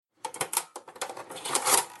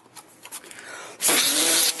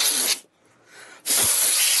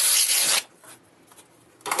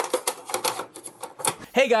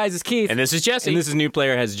Hey guys, it's Keith. And this is Jesse. And this is New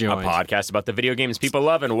Player Has Joined. A podcast about the video games people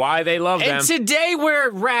love and why they love them. And today we're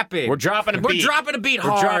rapping. We're dropping a beat. We're dropping a beat We're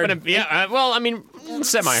hard. dropping a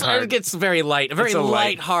semi-hard. It gets very light. A very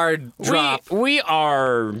light, hard drop. We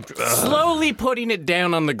are... slowly putting it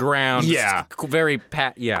down on the ground. Yeah. Very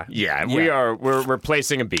Yeah, we're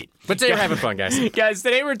replacing a beat. But today we're having fun, guys. Guys,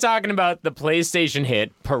 today we're talking about the PlayStation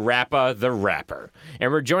hit PaRappa The Rapper.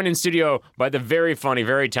 And we're joined in studio by the very funny,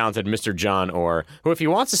 very talented Mr. Jon Orr, who if he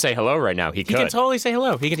wants to say hello right now, he could. He can totally say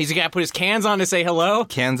hello. He's got to put his cans on to say hello.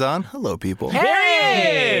 Cans on. Hello, people.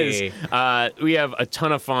 Hey! He is. We have a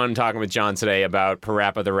ton of fun talking with Jon today about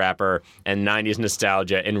PaRappa The Rapper and 90s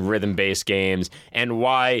nostalgia and rhythm-based games and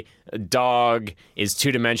why Dog is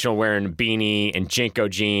two-dimensional wearing a beanie and Jinko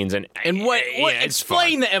jeans and what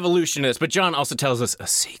explain fun. the evolution of this, but John also tells us a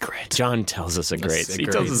secret. John tells us he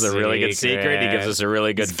tells us a really good secret. He gives us a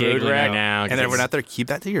really good food rec. Right now, and everyone out there, keep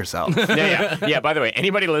that to yourself. Yeah. By the way,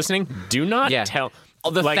 anybody listening, do not tell...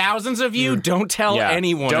 The thousands of you, don't tell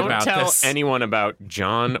anyone about this. Don't tell anyone about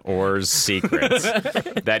Jon Orr's secrets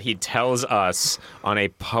that he tells us on a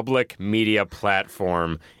public media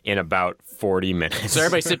platform in about 40 minutes. So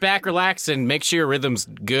everybody sit back, relax, and make sure your rhythm's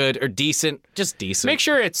good or decent. Just decent. Make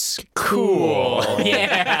sure it's cool.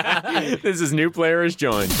 Yeah. This is New Player Has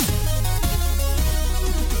Joined.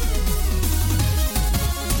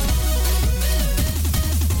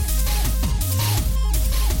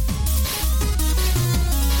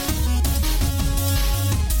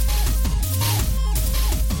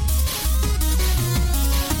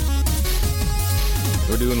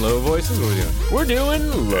 We're doing low voices? What are we doing? We're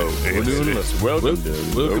doing low. We're doing low.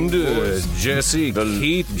 Welcome to Jesse,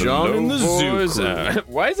 Keith, John, and the Zoo Crew.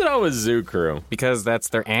 Why is it always Zoo Crew? Because that's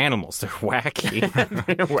their animals. They're wacky.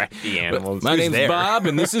 Wacky animals. My name's there? Bob,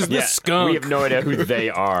 and this is the skunk. We have no idea who they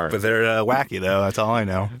are. But they're wacky, though. That's all I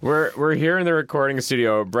know. We're here in the recording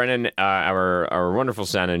studio. Brennan, our wonderful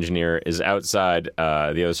sound engineer, is outside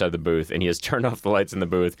the other side of the booth, and he has turned off the lights in the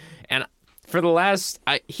booth. And for the last...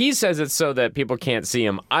 he says it's so that people can't see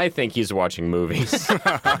him. I think he's watching movies.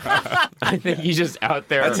 I think he's just out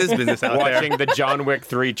there That's his business out watching the John Wick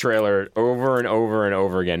 3 trailer over and over and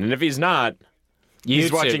over again. And if he's not,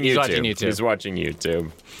 he's watching YouTube. He's watching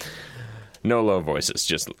YouTube. No low voices,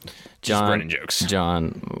 just Brennan jokes.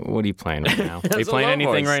 John, what are you playing right now? Are you playing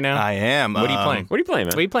anything right now? I am. What are you playing? What are you playing,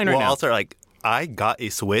 man? What are you playing right well, now? also, I got a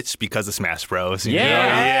Switch because of Smash Bros.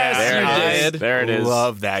 Yes, there it is.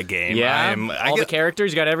 Love that game. Yeah, the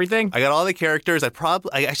characters, you got everything? I got all the characters.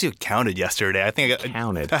 I actually counted yesterday. I think I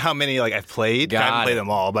counted how many I've played. I haven't played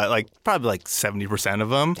them all, but probably 70%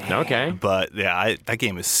 of them. Okay. But yeah, that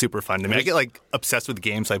game is super fun to me. I get obsessed with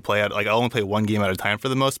games I play at. I only play one game at a time for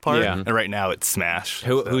the most part. Yeah. And right now it's Smash.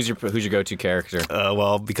 Who's your go-to character?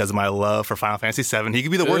 Well, because of my love for Final Fantasy VII, he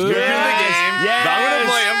could be the worst character in the game. Yes. But I'm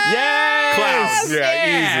gonna play him. Yes. Cloud.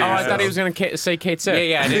 Yeah, easy. Oh, I thought he was going to say Kate Sith.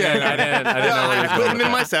 Yeah, I didn't know what he was I put him in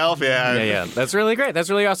myself, Yeah. That's really great. That's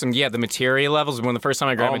really awesome. Yeah, the materia levels, when the first time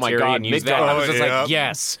I grabbed materia and used that, I was just like,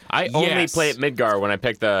 yes. I only play at Midgar when I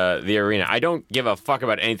pick the arena. I don't give a fuck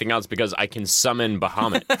about anything else because I can summon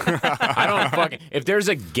Bahamut. I don't fucking... If there's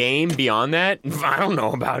a game beyond that, I don't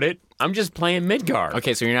know about it. I'm just playing Midgar.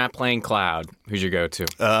 Okay, so you're not playing Cloud. Who's your go-to?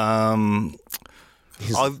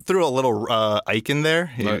 I'll throw a little Ike in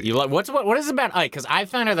there. What is it about Ike? Because I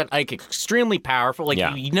found out that Ike is extremely powerful.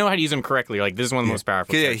 You know how to use him correctly. This is one of the most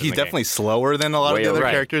powerful. Yeah, he's definitely slower than a lot of the other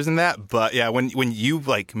characters in that. But yeah, when you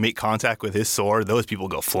make contact with his sword, those people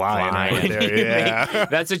go flying. Right there. Yeah.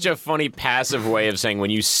 That's such a funny passive way of saying when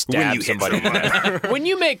you stab somebody. When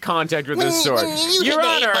you make contact with his sword, Your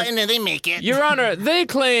Honor, they make it. Your Honor, they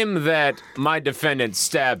claim that my defendant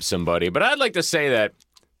stabbed somebody, but I'd like to say that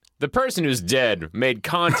the person who's dead made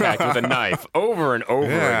contact with a knife over and over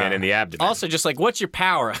again in the abdomen. Also, just what's your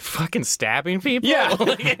power? Fucking stabbing people? Yeah.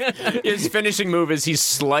 His finishing move is he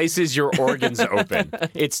slices your organs open.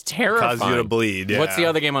 It's terrifying. Cause you to bleed. Yeah. What's the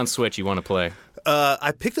other game on Switch you want to play?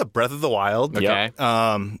 I picked up Breath of the Wild. Okay.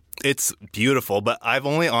 It's beautiful, but I've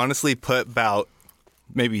only honestly put about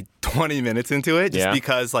maybe 20 minutes into it just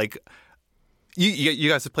because, you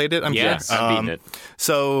guys have played it? Yes, I've beaten it.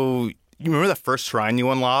 So... You remember the first shrine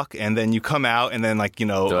you unlock, and then you come out, and then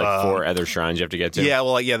there are 4 other shrines you have to get to.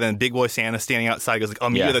 Yeah, then Big Boy Santa standing outside goes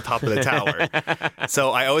I'll meet you at the top of the tower.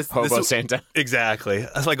 So I always Hobo Santa. Exactly.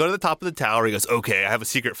 So I go to the top of the tower. He goes, okay, I have a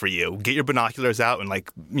secret for you. Get your binoculars out and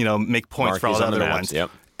make points Mark for all the other ones.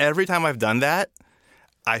 Yep. Every time I've done that,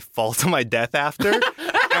 I fall to my death after.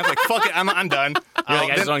 I was like, fuck it, I'm done. You're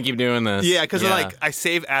like, I just want to keep doing this. Yeah, because like I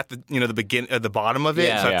save at the the bottom of it,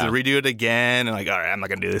 so I have to redo it again, and like, all right, I'm not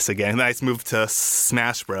gonna do this again. And then I just moved to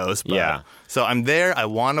Smash Bros. But, so I'm there. I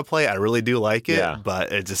want to play. I really do like it,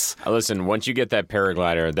 but it just listen. Once you get that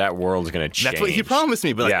paraglider, that world's gonna change. That's what he promised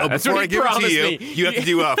me. But like, before I give it to you, you have to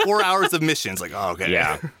do 4 hours of missions. Like, oh, okay.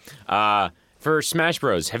 Yeah. For Smash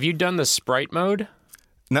Bros, have you done the sprite mode?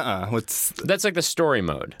 Nuh-uh. That's like the story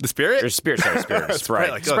mode. The spirit? Or spirit.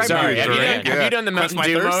 Sprite. Like, sorry. Have you done the Mountain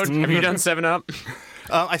Dew mode? Have you done 7-Up?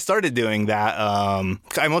 I started doing that.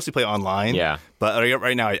 I mostly play online. Yeah. But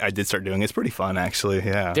right now, I did start doing it. It's pretty fun, actually.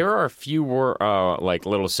 Yeah. There are a few like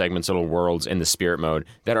little segments, little worlds in the spirit mode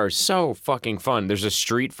that are so fucking fun. There's a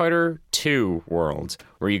Street Fighter 2 world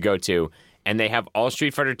where you go to, and they have all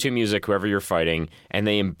Street Fighter 2 music, whoever you're fighting, and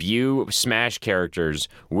they imbue Smash characters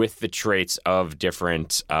with the traits of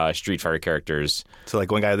different Street Fighter characters. So,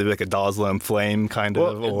 like, one guy, they'll be like a Dazlum Flame, kind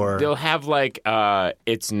of, or... They'll have, like,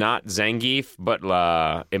 it's not Zangief, but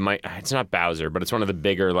it's not Bowser, but it's one of the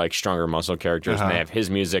bigger, like, stronger muscle characters, and they have his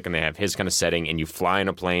music, and they have his kind of setting, and you fly in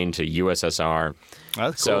a plane to USSR.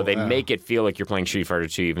 That's so cool, they make it feel like you're playing Street Fighter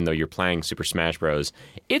 2, even though you're playing Super Smash Bros.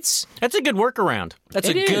 That's a good workaround. That's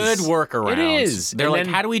a good workaround. It is. They're like,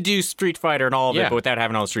 how do we do Street Fighter and all of it, but without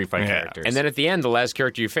having all the Street Fighter characters? And then at the end, the last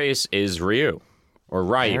character you face is Ryu. Or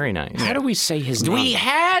Ryu. Very nice. How do we say his name?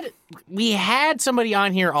 We had somebody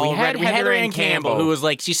on here already. We had Heather Ann Campbell, who was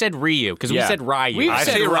like, she said Ryu, because we said Ryu. I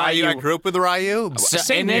said Ryu. I grew up with Ryu.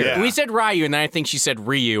 And then we said Ryu, and then I think she said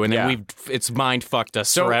Ryu, and then it's mind fucked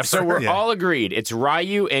us forever. So we're all agreed. It's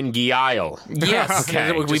Ryu and Guile. Yes.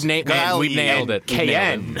 Okay. We've nailed it.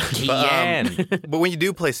 KN. But when you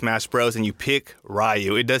do play Smash Bros. And you pick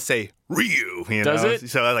Ryu, it does say Ryu. Does it?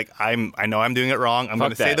 So like, I know I'm doing it wrong. I'm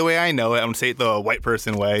going to say it the way I know it. I'm going to say it the white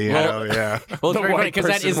person way. You know? Yeah. Well, it's very funny because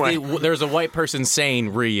that is there's a white person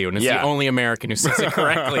saying Ryu, and it's the only American who says it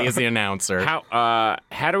correctly is the announcer. How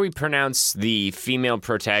do we pronounce the female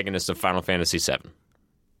protagonist of Final Fantasy VII?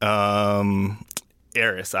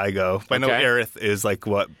 Aerith, I go. I know Aerith is like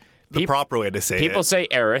what the proper way to say it. People say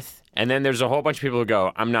Aerith. And then there's a whole bunch of people who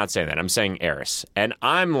go, I'm not saying that. I'm saying Eris. And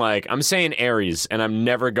I'm like, I'm saying Ares, and I'm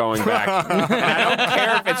never going back. And I don't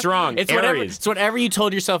care if it's wrong. It's whatever you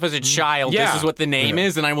told yourself as a child. This is what the name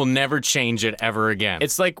is, and I will never change it ever again.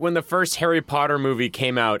 It's like when the first Harry Potter movie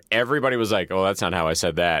came out, everybody was like, oh, that's not how I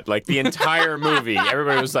said that. Like the entire movie,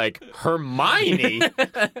 everybody was like, Hermione?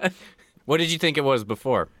 What did you think it was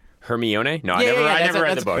before? Hermione? No, I never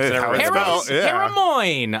read the books.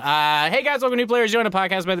 Hermione. Hey guys, welcome to New Players Join, a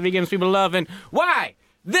podcast about the video games people love and why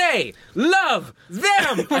they love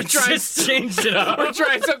them. I just changed it up. We're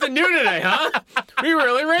trying something new today, huh? We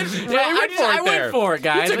really went for it. I went for it,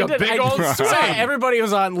 guys. You took a big old swing. Everybody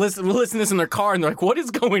was on listening to this in their car, and they're like, "What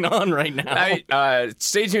is going on right now?"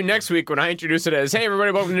 Stay tuned next week when I introduce it as, "Hey,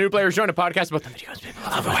 everybody, welcome to New Players Join, a podcast about the video games people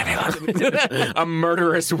love and why they love them." A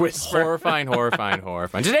murderous whisper. Horrifying.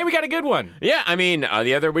 Today we got a good one. Yeah, I mean,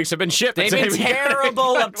 the other weeks have been shit. They've been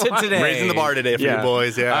terrible up to today. Raising the bar today for you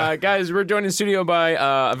boys. Yeah, guys, we're joined in studio by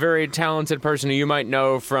a very talented person who you might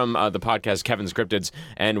know from the podcast Kevin's Cryptids,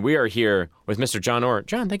 and we are here with Mr. Jon Orr.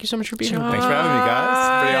 John, thank you so much for being here. Thanks for having me, guys. It's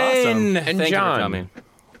pretty awesome. And thank John, you for coming.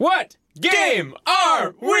 What game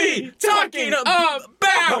are we talking about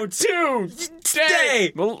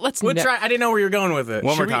today? Well, we'll try. I didn't know where you were going with it.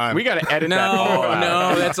 One more time. We got to edit that all out.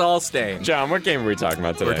 No, that's all staying. John, what game are we talking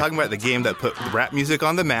about today? We're talking about the game that put rap music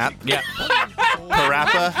on the map. Yeah.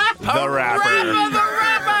 PaRappa The Rapper. PaRappa The Rapper!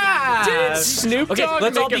 Did Snoop Dogg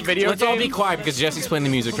make a video game? Let's all be quiet because Jesse's playing the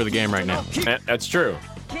music for the game right now. That's true.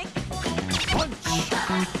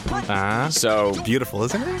 So beautiful,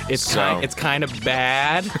 isn't it? It's kind of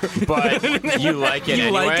bad, but you like it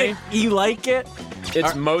anyway. You like it.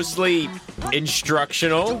 It's mostly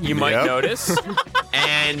instructional, you might notice,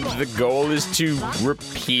 and the goal is to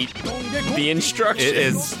repeat the instructions. It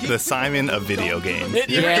is the Simon of video games. It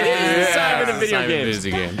is the Simon of video games.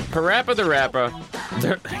 PaRappa The Rapper.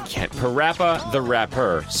 PaRappa The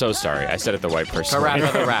Rapper. So sorry, I said it the white person.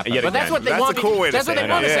 PaRappa The Rapper. But that's what they want. That's a cool way to say it. That's what they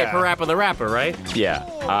want to say. PaRappa The Rapper, right?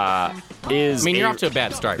 Yeah. You're off to a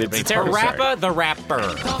bad start. It's a terrible PaRappa The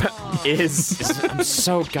Rapper I'm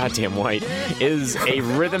so goddamn white. Is a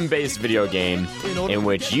rhythm-based video game in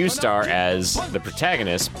which you star as the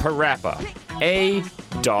protagonist, PaRappa, a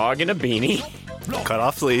dog in a beanie. Cut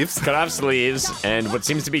off sleeves. Cut off sleeves, and what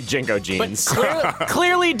seems to be Jinko jeans. But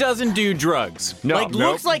clearly doesn't do drugs. No.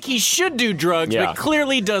 Looks like he should do drugs, but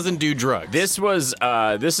clearly doesn't do drugs. This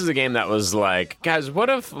is a game that was like, guys, what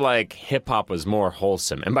if like hip hop was more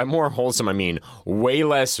wholesome? And by more wholesome, I mean way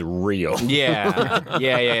less real. Yeah.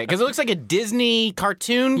 Because it looks like a Disney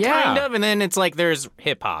cartoon, kind of, and then it's like there's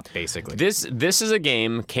hip hop, basically. This is a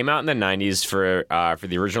game, came out in the 90s for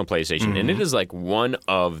the original PlayStation, and it is like one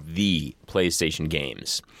of the PlayStation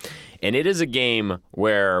games. And it is a game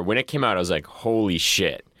where when it came out, I was like, holy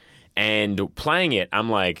shit. And playing it, I'm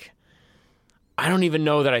like, I don't even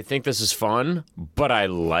know that I think this is fun, but I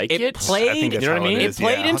like it. It played, I think you know what I mean? It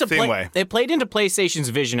played into PlayStation's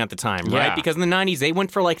vision at the time, right? Yeah. Because in the 90s, they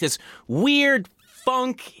went for like this weird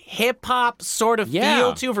funk, hip-hop sort of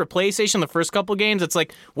feel to for PlayStation. The first couple games, it's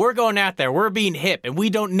like, we're going out there, we're being hip, and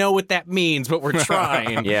we don't know what that means, but we're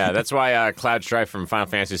trying. Yeah, that's why Cloud Strife from Final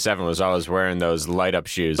Fantasy VII was always wearing those light-up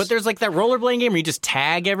shoes. But there's like that rollerblading game where you just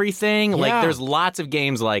tag everything. Like, there's lots of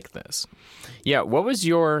games like this. Yeah, what was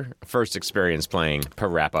your first experience playing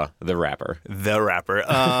PaRappa The Rapper? The Rapper.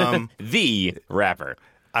 The Rapper.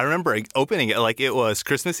 I remember opening it like it was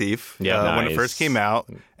Christmas Eve when it first came out.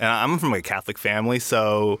 And I'm from a Catholic family,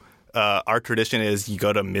 so our tradition is you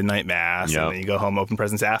go to midnight mass and then you go home, open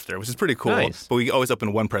presents after, which is pretty cool. Nice. But we always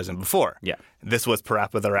open one present before. Yeah. This was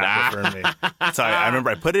PaRappa The Rapper for me. So I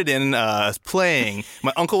remember I put it in, playing.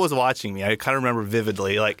 My uncle was watching me. I kind of remember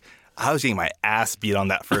vividly, like, I was getting my ass beat on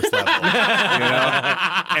that first level, you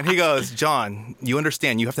know? And he goes, John, you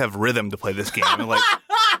understand you have to have rhythm to play this game. And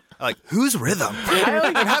like, who's rhythm? How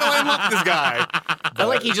do I unlock this guy? I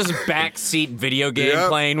like he just backseat video game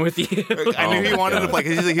playing with you. I knew he wanted to play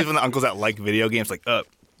because he's one of the uncles that like video games. Like,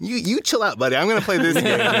 you chill out, buddy. I'm going to play this game.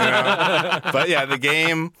 You know? But yeah, the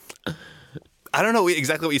game. I don't know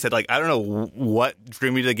exactly what you said. Like, I don't know what drew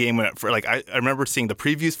me to the game when I remember seeing the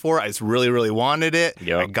previews for it. I just really, really wanted it.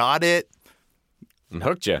 Yep. I got it. And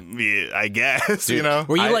hooked you. Yeah, I guess, Dude, you know.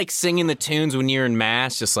 Were you like singing the tunes when you're in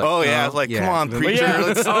mass? Just like, oh yeah, I was like, come on, preacher. Do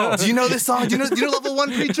you know this song? Do you know level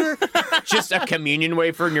 1, preacher? Just a communion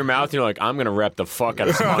wafer in your mouth. And you're like, I'm gonna rep the fuck out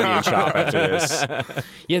of some onion chop after this.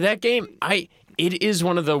 Yeah, that game. It is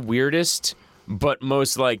one of the weirdest, but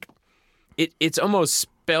most like, it's almost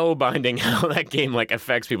spellbinding how that game like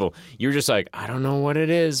affects people. You're just like, I don't know what it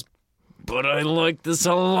is, but I like this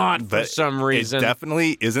a lot for some reason. It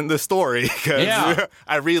definitely isn't the story because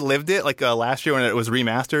I relived it like last year when it was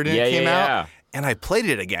remastered and it came out. And I played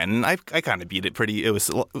it again, and I kind of beat it pretty. It was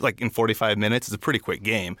like in 45 minutes. It's a pretty quick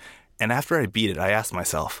game. And after I beat it, I asked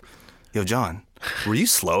myself, yo, John, were you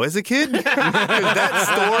slow as a kid? Because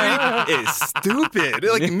that story is stupid.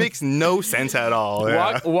 It makes no sense at all.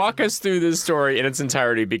 Walk us through this story in its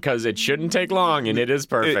entirety because it shouldn't take long and it is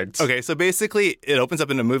perfect. Okay, so basically it opens up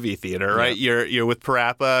in a movie theater, right? You're with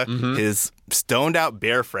PaRappa, his stoned out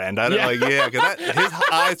bear friend. I don't because his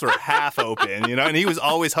eyes were half open, you know, and he was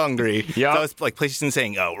always hungry. Yeah, so I was like PlayStation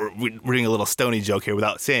saying, "Oh, we're doing a little stony joke here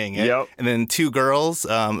without saying it." Yep. And then two girls,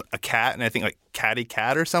 a cat, and I think like Catty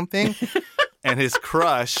Cat or something. And his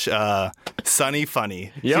crush, Sunny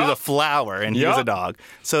Funny. She was a flower, and he was a dog.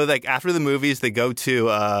 So, like, after the movies, they go to,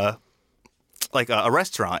 a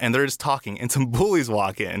restaurant, and they're just talking, and some bullies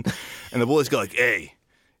walk in. And the bullies go like, hey,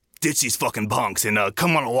 ditch these fucking punks, and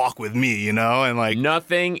come on a walk with me, you know? And, like...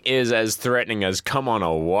 Nothing is as threatening as come on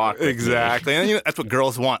a walk with exactly. me. And that's what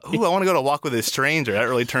girls want. Ooh, I want to go to a walk with a stranger. That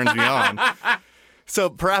really turns me on. So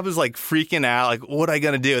PaRappa's like freaking out, like, what am I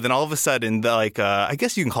gonna do? Then all of a sudden, I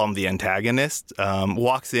guess you can call him the antagonist,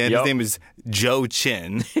 walks in. His name is Joe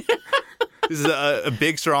Chin. This is a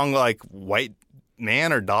big, strong, like, white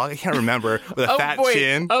man or dog, I can't remember, with a fat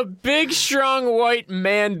chin. A big, strong, white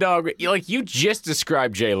man dog. Like, you just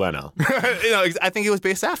described Jay Leno. You know, I think it was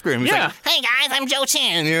based after him. He's like, hey guys, I'm Joe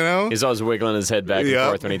Chin, you know? He's always wiggling his head back and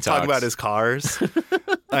forth when he talks. Talking about his cars.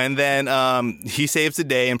 And then he saves the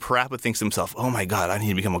day, and PaRappa thinks to himself, oh my God, I need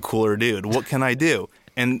to become a cooler dude. What can I do?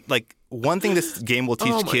 And, like, one thing this game will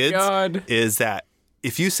teach kids is that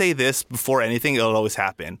if you say this before anything, it'll always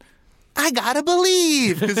happen. I gotta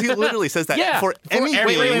believe, because he literally says that for any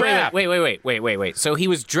Wait. So he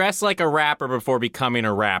was dressed like a rapper before becoming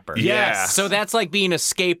a rapper. Yes. So that's like being a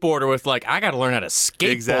skateboarder with like, I gotta learn how to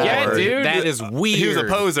skateboard. Exactly. Yeah, dude. That is weird. He was a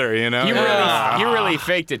poser, you know? He really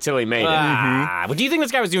faked it till he made it. But do you think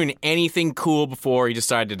this guy was doing anything cool before he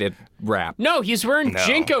decided to rap? No, he's wearing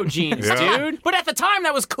Jinko jeans, dude. But at the time,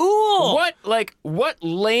 that was cool. What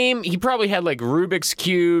lame... He probably had, like, Rubik's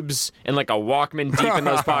Cubes and, like, a Walkman deep in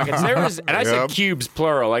those pockets. And I said cubes,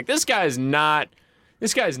 plural. Like, this guy's not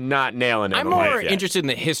This guy's not nailing it. I'm more interested in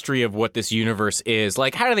the history of what this universe is.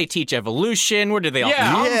 Like, how do they teach evolution? Where did they all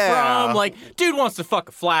come from? Like, dude wants to fuck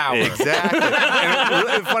a flower. Exactly. And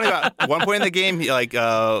it's funny about one point in the game, like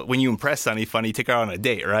when you impress Sunny Funny, you take her out on a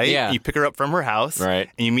date, right? Yeah. You pick her up from her house, right?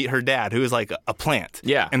 And you meet her dad, who is like a plant.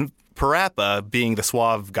 Yeah. And PaRappa, being the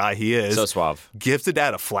suave guy he is, so suave, gives the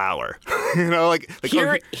dad a flower.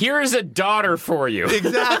 Here is a daughter for you.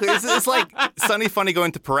 Exactly. It's like Sunny Funny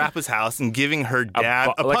going to PaRappa's house and giving her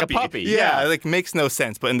dad a puppy. A puppy. Yeah, like makes no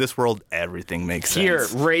sense. But in this world, everything makes sense. Here,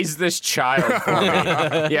 raise this child for me.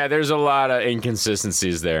 Yeah, there's a lot of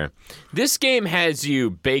inconsistencies there. This game has you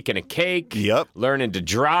baking a cake, learning to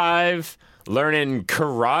drive, learning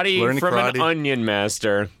karate from an onion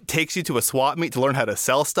master. Takes you to a swap meet to learn how to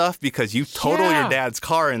sell stuff because you total your dad's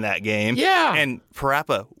car in that game. Yeah. And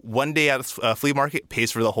PaRappa, one day at a flea market,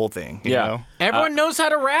 pays for the whole thing. You know? Everyone knows how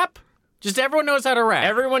to rap? Just everyone knows how to rap.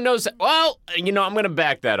 Everyone knows. Well, I'm going to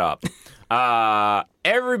back that up.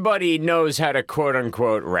 Everybody knows how to quote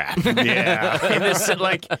unquote rap. Yeah.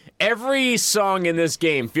 Like every song in this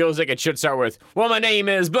game feels like it should start with, well, my name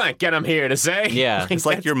is blank and I'm here to say. Yeah. It's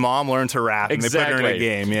like your mom learned to rap and they put her in a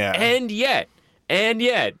game. Yeah. And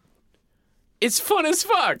yet, it's fun as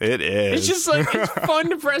fuck. It is. It's just like, it's fun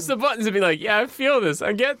to press the buttons and be like, yeah, I feel this.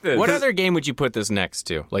 I get this. What other game would you put this next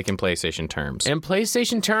to, like in PlayStation terms? In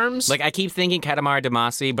PlayStation terms? Like, I keep thinking Katamari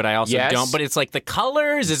Damacy, but I also don't. But it's like the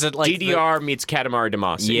colors. Is it like DDR meets Katamari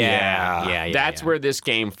Damacy? Yeah. That's where this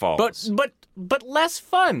game falls. But less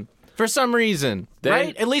fun for some reason,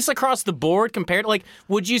 right? At least across the board compared. Like,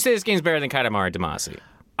 would you say this game's better than Katamari Damacy?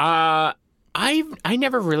 I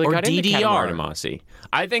never really got into DDR. Katamari Damacy.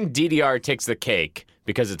 I think DDR takes the cake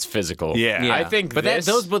because it's physical. Yeah. I think but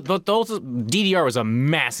those DDR was a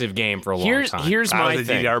massive game for a long time. Here's my I was a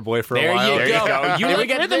thing. DDR boy for a There while. you go. You like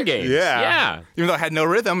rhythm games. Yeah. Even though I had no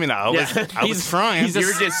rhythm, I was trying. You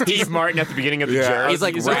were just Steve Martin at the beginning of the journey. He's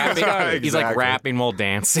like rapping. He's like rapping while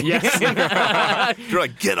dancing. Yes. You're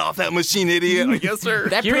like, get off that machine, idiot. Like, yes, sir.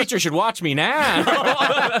 That preacher should watch me now.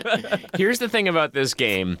 Here's the thing about this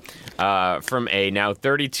game, from a now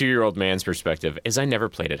 32-year-old man's perspective, is I never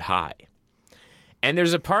played it high. And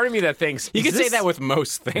there's a part of me that thinks... You can say that with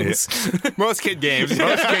most things. Yeah. Most kid games. No,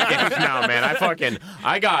 man.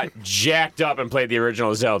 I got jacked up and played the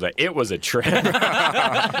original Zelda. It was a trip. But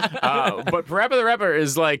PaRappa the Rapper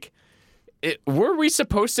is like... were we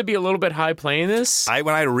supposed to be a little bit high playing this? When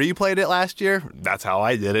I replayed it last year, that's how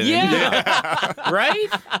I did it. Yeah. Right?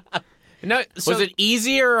 No, was it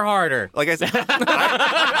easier or harder? Like I said,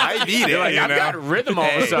 I beat it. Like, I've got rhythm all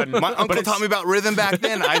of a sudden. My uncle taught me about rhythm back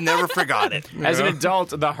then. I never forgot it. As an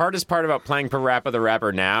adult, the hardest part about playing PaRappa the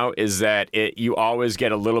Rapper now is that you always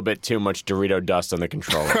get a little bit too much Dorito dust on the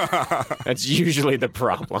controller. That's usually the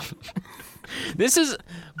problem.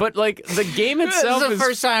 But like the game itself this is the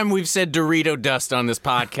first time we've said Dorito dust on this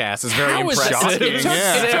podcast. It's very impressive. It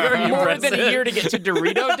took more than a year to get to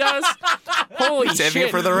Dorito dust. Holy shit. Saving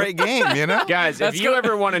it for the right game, Guys, if you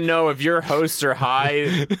ever want to know if your hosts are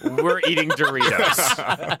high, we're eating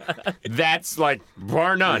Doritos. That's like,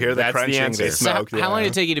 bar none. You hear the That's crunching, the answer. they smoke. How long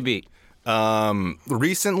did it take you to beat?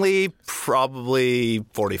 Recently, probably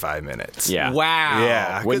 45 minutes. Yeah. Wow.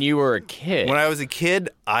 Yeah. When you were a kid. When I was a kid,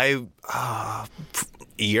 a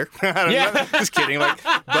year. I don't know. Just kidding.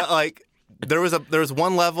 There was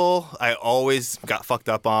one level I always got fucked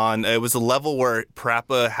up on. It was a level where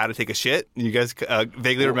PaRappa had to take a shit. You guys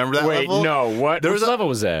vaguely remember that level? Wait, no. What level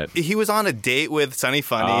was that? He was on a date with Sunny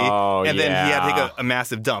Funny, and then he had to take a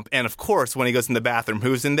massive dump. And of course, when he goes in the bathroom,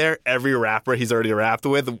 who's in there? Every rapper he's already rapped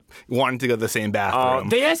with wanted to go to the same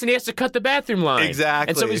bathroom. And he has to cut the bathroom line. Exactly.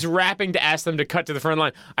 And so he's rapping to ask them to cut to the front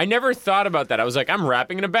line. I never thought about that. I was like, I'm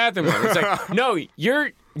rapping in a bathroom line. It's like, no, you're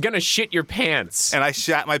gonna shit your pants. And I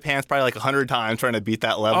shat my pants probably like 100 times trying to beat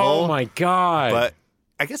that level. Oh my god. But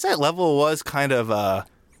I guess that level was kind of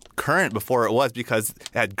current before it was because it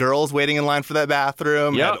had girls waiting in line for that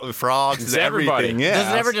bathroom, had frogs, it's everybody. Everything. Yeah.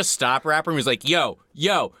 Does it ever just stop rapper and he's like, yo,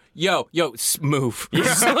 move. Come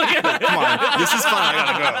on, this is fun.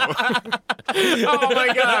 I gotta go. Oh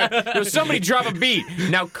my god! Yo, somebody drop a beat.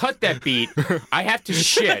 Now cut that beat. I have to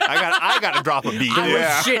shit. I gotta drop a beat.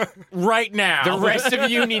 Shit right now. The rest of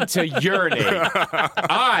you need to urinate.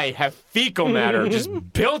 I have fecal matter just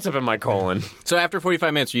built up in my colon. So after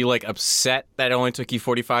 45 minutes, were you like upset that it only took you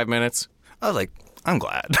 45 minutes? I was like, I'm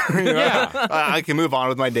glad. Yeah. I can move on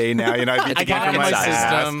with my day now. I beat the game for got my my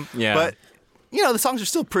system. Yeah. But the songs are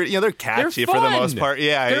still pretty, they're catchy for the most part.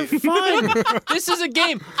 Yeah. They're fun. This is a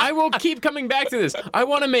game. I will keep coming back to this. I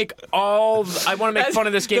want to make fun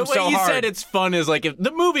of this game so hard. The way you said it's fun is like if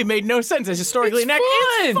the movie made no sense as historically inaccurate.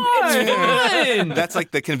 It's fun. That's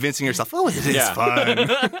like the convincing yourself, it is fun.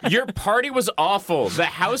 Your party was awful. The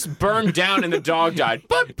house burned down and the dog died.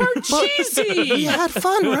 But Parcheesi! We had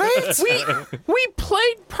fun, right? We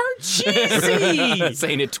played Parcheesi!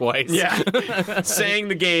 Saying it twice. Yeah. Saying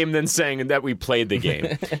the game, then saying that we played the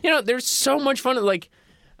game. There's so much fun. Like,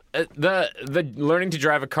 the learning to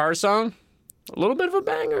drive a car song, a little bit of a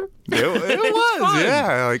banger. It was, fun.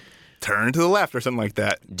 Yeah. Like, turn to the left or something like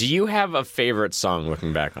that. Do you have a favorite song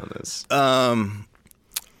looking back on this?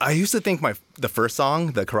 I used to think the first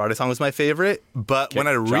song, the karate song, was my favorite, but when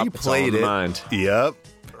I replayed it,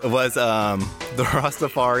 it was the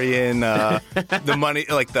Rastafarian, the money,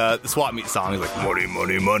 like the swap meet song. It's like, money,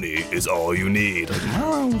 money, money is all you need. Like,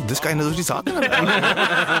 oh, this guy knows what he's talking about.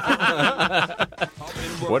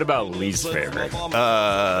 What about least favorite?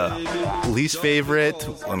 Least favorite,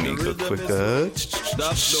 let me go quick.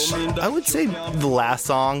 I would say the last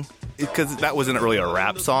song. Because that wasn't really a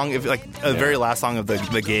rap song. If very last song of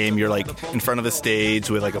the game, you're like in front of a stage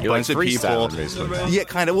with like a bunch of people. Basically. Yeah,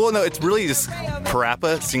 kind of. Well, no, it's really just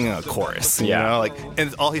PaRappa singing a chorus. You know,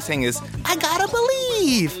 and all he's saying is, "I gotta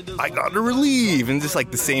believe, I gotta relieve," and just like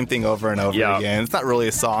the same thing over and over again. It's not really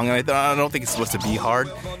a song, and I don't think it's supposed to be hard.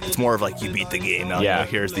 It's more of like you beat the game. Now,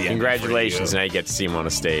 here's the end. Congratulations! Now you get to see him on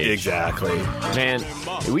a stage. Exactly. Man,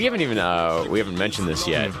 we haven't mentioned this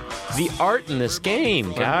yet. The art in this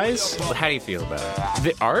game, guys. How do you feel about it?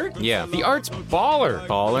 The art? Yeah. The art's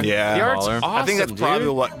baller. Yeah. The art's awesome, I think that's probably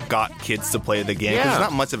what got kids to play the game. There's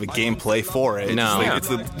not much of a gameplay for it. No.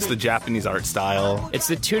 It's the Japanese art style. It's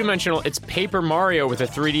the two-dimensional, it's Paper Mario with a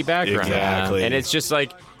 3D background. Exactly. And it's just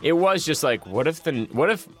like, it was just like, what if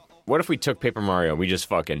we took Paper Mario, we just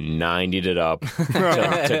fucking 90'd it up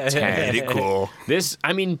to 10. Pretty cool.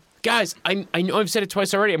 Guys, I know I've said it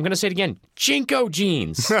twice already. I'm going to say it again. Jinko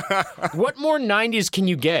jeans. What more 90s can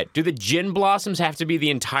you get? Do the Gin Blossoms have to be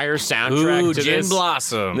the entire soundtrack Ooh, to Gin this?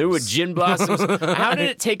 Blossoms. Ooh, Gin Blossoms. How did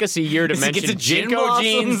it take us a year to mention Jinko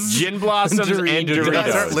jeans, Gin Blossoms, and Doritos? You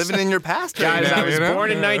guys aren't living in your past right Guys, now, I was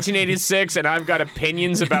born in 1986, and I've got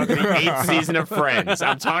opinions about the 8th season of Friends.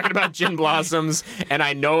 I'm talking about Gin Blossoms, and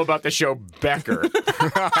I know about the show Becker.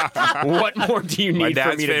 What more do you need My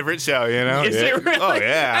dad's from me to... favorite show, Is it really? Oh,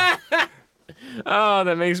 yeah. Oh,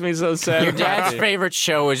 that makes me so sad. Your dad's favorite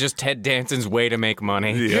show is just Ted Danson's way to make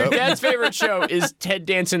money. Yep. Your dad's favorite show is Ted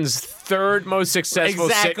Danson's third most successful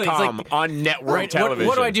sitcom on network television.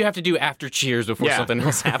 What do I have to do after Cheers before something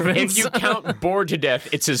else happens? If you count Bored to Death,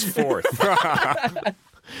 it's his fourth.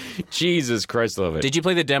 Jesus Christ, love it. Did you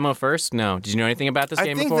play the demo first? No. Did you know anything about this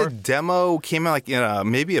game before? I think the demo came out like in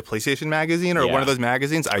maybe a PlayStation magazine or one of those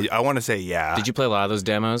magazines. I want to say Did you play a lot of those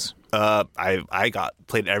demos? I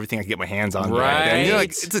played everything I could get my hands on. Right. And,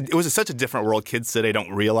 it was such a different world. Kids today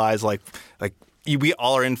don't realize we get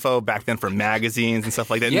all our info back then from magazines and stuff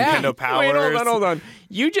like that. Yeah. Nintendo Powers. Wait, hold on.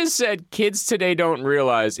 You just said kids today don't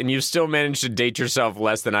realize, and you've still managed to date yourself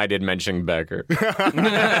less than I did mentioning Becker.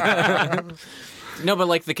 No, but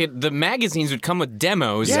like the magazines would come with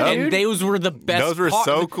demos, and those were the best. Those were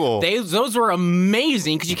so cool. Those were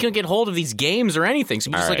amazing because you couldn't get hold of these games or anything.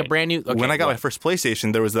 So just like a brand new. Okay, when I got my first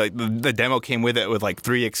PlayStation, there was the demo came with it with like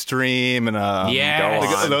 3 Extreme and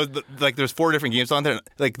there's 4 different games on there.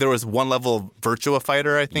 Like there was one level of Virtua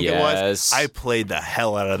Fighter, I think it was. I played the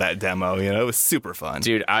hell out of that demo. It was super fun.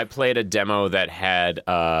 Dude, I played a demo that had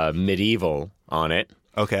Medieval on it.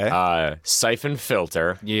 Okay. Siphon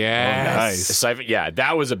Filter. Yeah. Oh, nice. Siphon. Yeah,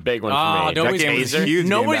 that was a big one for me. That game was a huge.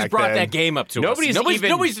 Nobody's brought that game up to us.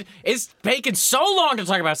 Nobody's. It's taken so long to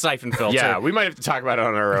talk about Siphon Filter. Yeah, we might have to talk about it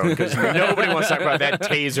on our own because nobody wants to talk about that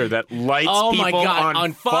taser that lights people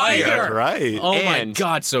on fire. That's right. Oh my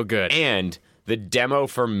God, so good. And the demo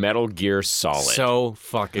for Metal Gear Solid. So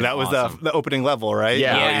fucking That was awesome. the opening level, right?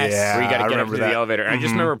 Yeah. Yes. Yeah. Where you got to get up to the elevator. Mm-hmm. I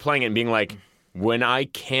just remember playing it and being like, when I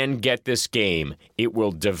can get this game, it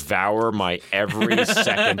will devour my every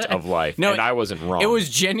second of life. And I wasn't wrong. It was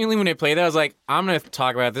genuinely when I played that, I was like, I'm going to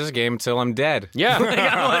talk about this game until I'm dead.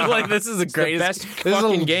 Yeah. like, this is the greatest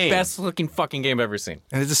fucking game. Best looking fucking game I've ever seen.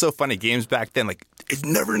 And it's just so funny. Games back then, like, it's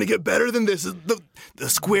never going to get better than this. The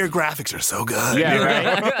square graphics are so good. Yeah,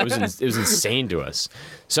 right? It was insane to us.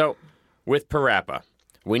 So, with PaRappa,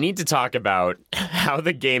 we need to talk about how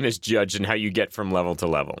the game is judged and how you get from level to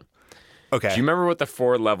level. Okay. Do you remember what the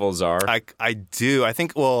 4 levels are? I do. I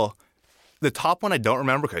think, the top one I don't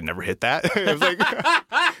remember because I never hit that. It was like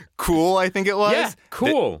cool, I think it was. Yeah,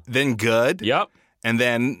 cool. Then good. Yep. And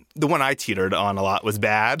then the one I teetered on a lot was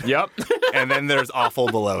bad. Yep. And then there's awful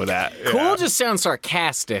below that. Cool just sounds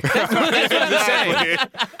sarcastic. That's what I'm saying.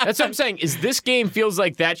 That's what I'm saying. Is this game feels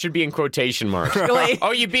like that should be in quotation marks.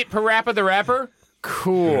 Oh, you beat PaRappa the Rapper?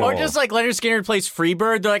 Cool. Or just like Leonard Skinner plays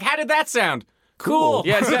Freebird. They're like, how did that sound? Cool.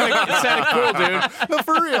 Yeah, it sounded cool, dude. No,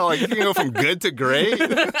 for real. Like, you can go from good to great.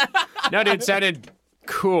 No, dude, it sounded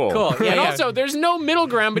cool. Cool. Yeah, and yeah. also, there's no middle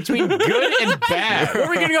ground between good and bad. Where are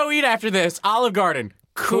we going to go eat after this? Olive Garden.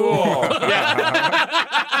 Cool.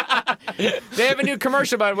 Yeah. They have a new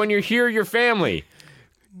commercial about when you're here, your family.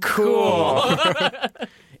 Cool.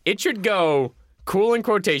 It should go cool in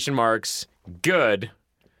quotation marks, good,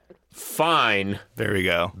 fine, There we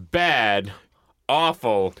go. bad,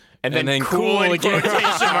 awful, and then cool in again. quotation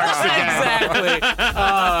marks again. Exactly. Oh,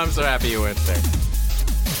 I'm so happy you went there.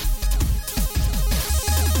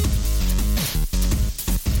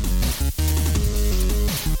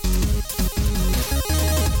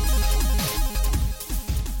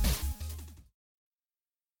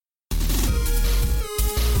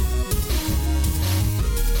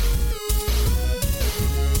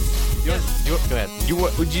 Go ahead. You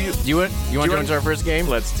want want to go into our first game?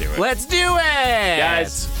 Let's do it. Let's do it!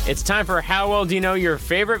 Guys, it's time for How Well Do You Know Your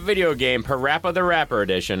Favorite Video Game, PaRappa The Rapper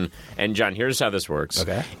Edition. And John, here's how this works.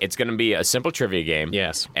 Okay. It's going to be a simple trivia game.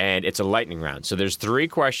 Yes. And it's a lightning round. So there's 3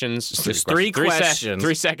 questions. There's three questions.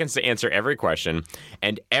 3 seconds to answer every question.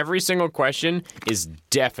 And every single question is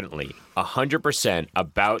definitely 100%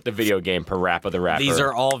 about the video game PaRappa The Rapper. These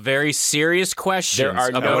are all very serious questions. There are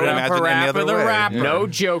about no- imagine any PaRappa other the way. Rapper. no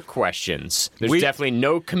joke questions. There's We- definitely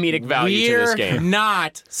no comedic value to this We're game.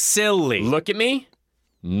 not silly. Look at me.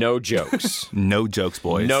 No jokes. No jokes,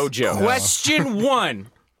 boys. No jokes. Question 1.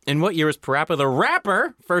 In what year was PaRappa the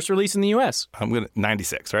Rapper first released in the U.S.? I'm going to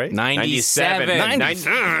 96, right? 97.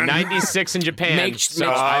 96 in Japan. Make- so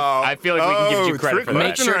make- I feel like we can give you credit for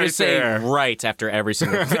Make that. sure to right say there. right after every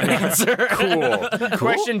single answer. Cool.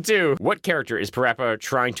 Question 2. What character is PaRappa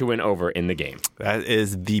trying to win over in the game? That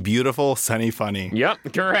is the beautiful Sunny Funny. Yep,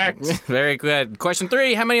 correct. Very good. Question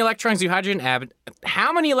 3. How many electrons do hydrogen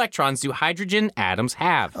atoms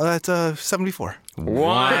have? Oh, that's 74. 1.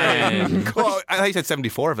 Well, I thought you said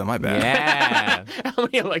 74 of them. My bad. Yeah. How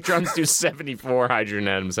many electrons do 74 hydrogen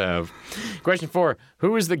atoms have? Question 4.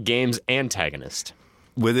 Who is the game's antagonist?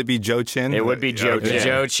 Would it be Joe Chin? It would be Joe Okay. Chin.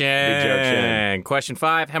 Joe Big Joe Chin. Chin. Question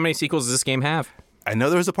 5. How many sequels does this game have? I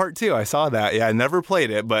know there was a part 2. I saw that. Yeah, I never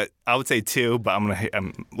played it, but I would say 2. But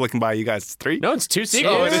I'm looking by you guys. 3 No, it's 2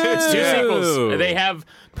 sequels. Two. It's 2 sequels. They have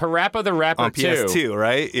PaRappa The Rapper on 2. PS2,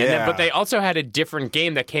 right? Yeah. And then, but they also had a different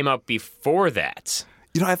game that came out before that.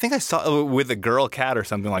 You know, I think I saw it with a girl cat or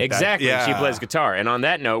something like Exactly. that. She plays guitar. And on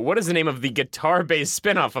that note, what is the name of the guitar-based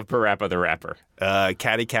spin-off of PaRappa The Rapper?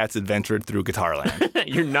 Catty Cat's Adventured Through Guitarland.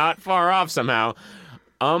 You're not far off somehow.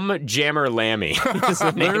 Jammer Lammy. is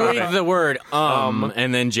the name of Literally it. the word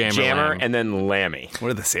and then jammer. Lamb. And then Lammy.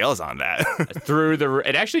 What are the sales on that?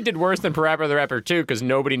 It actually did worse than PaRappa The Rapper 2 because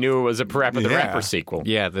nobody knew it was a PaRappa The Yeah. Rapper sequel.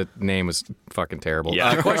 Yeah, the name was fucking terrible.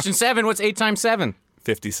 Yeah. Question 7. What's 8 times 7?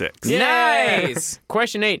 56. Nice.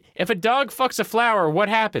 Question 8. If a dog fucks a flower, what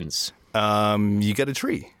happens? You get a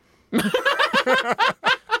tree.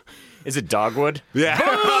 Is it dogwood? Yeah.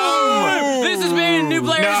 This has been New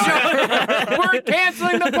Players Show. We're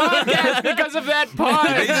canceling the podcast because of that They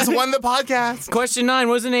pun. just won the podcast. Question 9.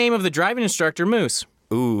 What was the name of the driving instructor, Moose?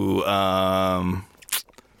 Ooh,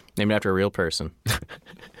 Named after a real person.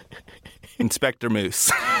 Inspector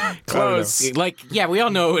Moose. Close. Like, yeah, we all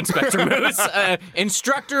know Inspector Moose.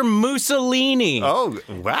 Instructor Mussolini. Oh,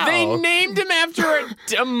 wow. They named him after a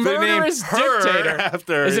They named murderous her dictator.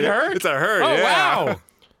 after. Is it her? It's a her, Oh, yeah. wow.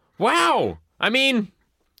 Wow. I mean,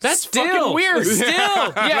 that's fucking weird. Still.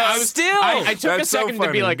 Yeah, I took a That's so second to be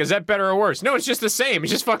funny. like, is that better or worse? No, it's just the same.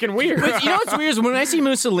 It's just fucking weird. You know what's weird is when I see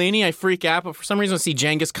Mussolini, I freak out, but for some reason I see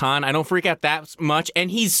Genghis Khan, I don't freak out that much,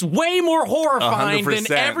 and he's way more horrifying than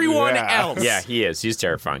 100%, everyone yeah. else. Yeah, he is. He's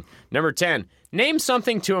terrifying. Number 10. Name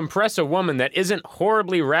something to impress a woman that isn't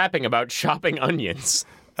horribly rapping about chopping onions.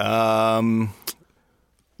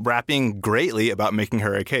 Rapping greatly about making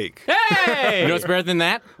her a cake. Hey! You know what's better than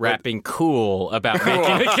that? Rapping cool about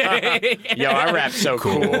making a cake. Yo, I rap so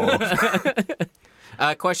cool.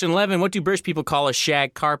 Question 11. What do British people call a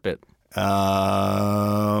shag carpet?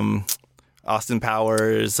 Austin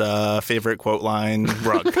Powers' favorite quote line,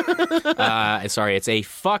 rug. Sorry, it's a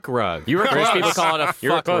fuck rug. You were British close. people call it a You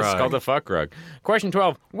were fuck close. rug. It's called the fuck rug. Question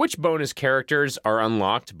 12. Which bonus characters are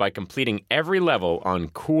unlocked by completing every level on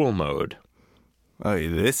cool mode? Oh,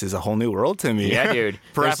 this is a whole new world to me. Yeah, dude.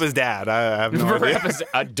 PaRappa's dad. I have no idea. PaRappa's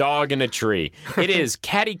a dog in a tree. It is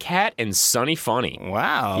Catty Cat and Sunny Funny.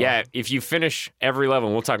 Wow. Yeah, if you finish every level,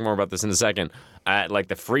 and we'll talk more about this in a second, like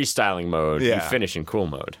the freestyling mode, you finish in cool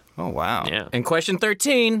mode. Oh, wow. Yeah. And question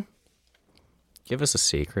 13. Give us a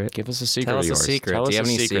secret. Give us a secret. Tell us a secret. Do you have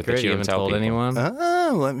any secret that you haven't told anyone?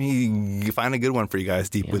 Let me find a good one for you guys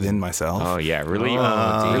deep within myself. Oh, yeah.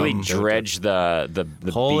 Really dredge the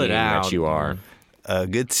being that you are. A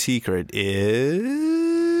good secret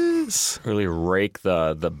is... Really rake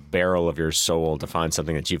the barrel of your soul to find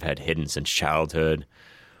something that you've had hidden since childhood.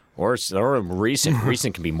 Or recent.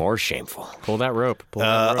 Recent can be more shameful. Pull that rope.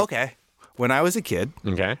 Okay. When I was a kid,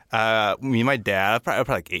 me and my dad,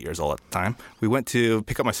 probably like 8 years old at the time, we went to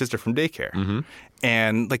pick up my sister from daycare. Mm-hmm.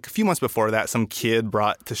 And like a few months before that, some kid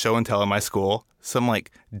brought to show and tell in my school some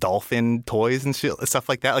like dolphin toys and shit, stuff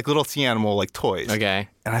like that, like little sea animal like toys. Okay.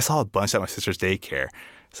 And I saw a bunch at my sister's daycare.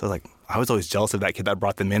 So like I was always jealous of that kid that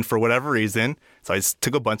brought them in for whatever reason. So I just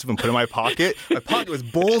took a bunch of them, put it in my pocket. My pocket was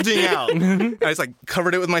bulging out. And I just like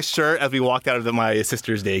covered it with my shirt as we walked out of my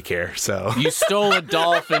sister's daycare. So you stole a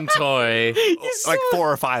dolphin toy. Like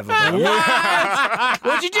 4 or 5 of them.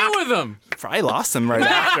 What'd you do with them? I lost them right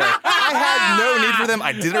after. I had no need for them.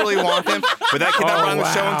 I didn't really want them. But that kid that brought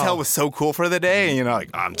the show and tell was so cool for the day. And, like,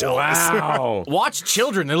 I'm jealous. Wow. Watch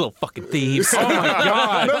children, they're little fucking thieves. Oh, my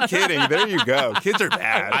God. No kidding. There you go. Kids are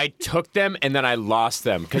bad. I took them and then I lost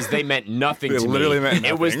them because they meant nothing to me. They literally meant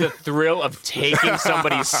nothing. It was the thrill of taking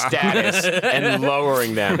somebody's status and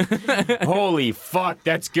lowering them. Holy fuck,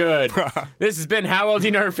 that's good. This has been How Well Do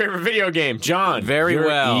You Know Your Favorite Video Game? John, Very you're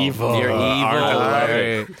well. evil. You're evil. I love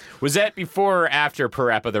it. Was that before or after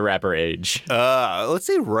PaRappa the Rapper age? Let's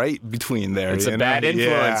say right between there. It's a bad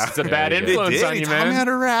influence. Yeah. It's a bad influence on you, Taught me man. how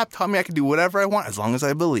to rap. Taught me I can do whatever I want as long as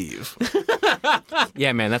I believe.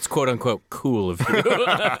 Yeah, man, that's quote unquote cool of you.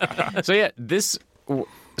 So yeah,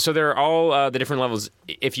 so there are all the different levels.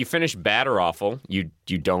 If you finish bad or awful, you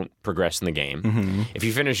don't progress in the game. Mm-hmm. If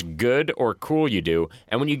you finish good or cool, you do.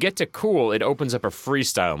 And when you get to cool, it opens up a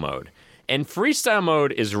freestyle mode. And freestyle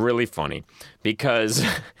mode is really funny because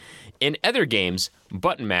in other games,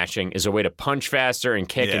 button mashing is a way to punch faster and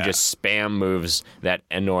kick and just spam moves that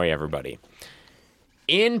annoy everybody.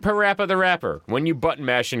 In PaRappa the Rapper, when you button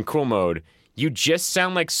mash in cool mode, you just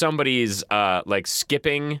sound like somebody's like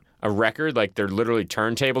skipping a record, like they're literally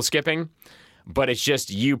turntable skipping, but it's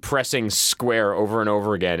just you pressing square over and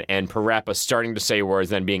over again and PaRappa starting to say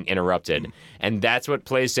words then being interrupted. And that's what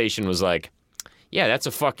PlayStation was like, yeah, that's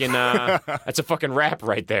a fucking rap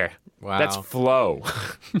right there. Wow. That's flow.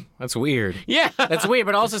 That's weird. Yeah. That's weird,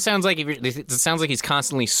 but it also sounds like it sounds like he's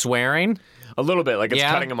constantly swearing. A little bit, like it's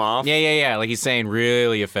cutting him off. Yeah. Like he's saying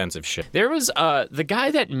really offensive shit. There was the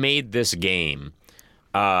guy that made this game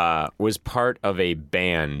was part of a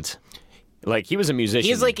band. Like he was a musician.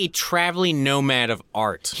 He is like a traveling nomad of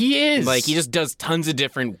art. He is. Like he just does tons of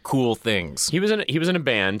different cool things. He was in a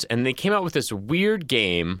band, and they came out with this weird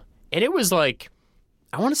game, and it was like,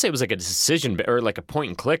 I want to say it was like a decision or like a point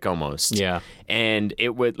and click almost. Yeah. And it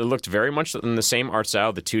looked very much in the same art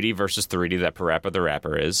style, the 2D versus 3D that PaRappa the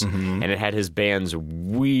Rapper is. Mm-hmm. And it had his band's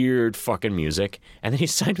weird fucking music. And then he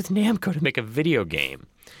signed with Namco to make a video game.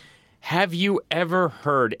 Have you ever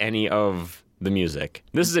heard any of the music?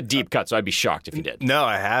 This is a deep cut, so I'd be shocked if you did. No,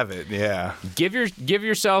 I haven't. Yeah. Do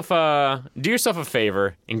yourself a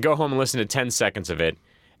favor and go home and listen to 10 seconds of it,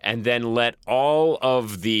 and then let all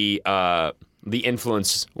of the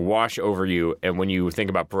influence wash over you, and when you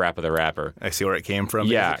think about PaRappa the Rapper. I see where it came from.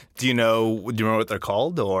 Yeah. Do you remember what they're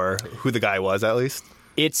called, or who the guy was at least?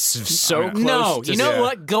 It's so close. No, to you know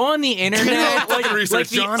what? Go on the internet, like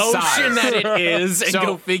the ocean that it is, and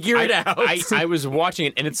go figure it out. I was watching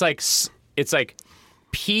it, and it's like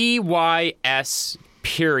PYS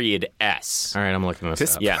period S. All right, I'm looking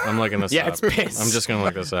this up. Yeah, I'm looking this up. Yeah, it's piss. I'm just gonna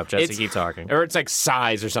look this up. Jesse, keep talking. Or it's like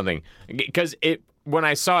size or something. Because when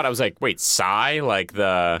I saw it, I was like, wait, Psy? Like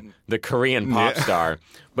the Korean pop star.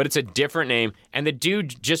 But it's a different name. And the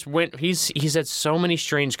dude just went, he's had so many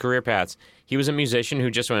strange career paths. He was a musician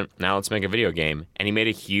who just went, now let's make a video game. And he made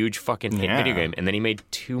a huge fucking hit video game. And then he made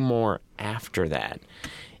 2 more after that.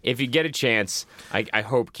 If you get a chance, I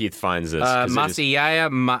hope Keith finds this. Masaya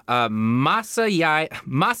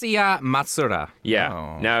Matsura. Yeah.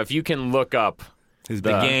 Oh. Now, if you can look up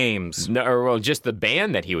the games. No, or well, just the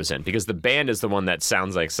band that he was in, because the band is the one that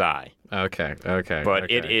sounds like Psy. Okay.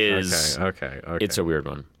 But it is... Okay. It's a weird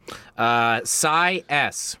one. Psy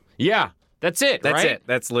S. Yeah. That's it, That's right? it.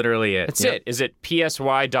 That's literally it. That's it. Is it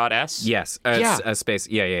psy.s? Yes. Yeah. It's a space.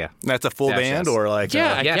 Yeah. That's a full band or like...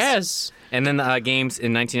 Yeah, I yes. guess. And then games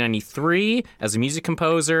in 1993 as a music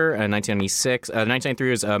composer. 1996. 1993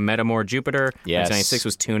 was Metamore Jupiter. Yes. 1996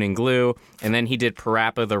 was Tune and Glue. And then he did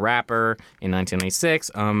PaRappa the Rapper in 1996.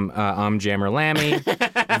 Jammer Lammy.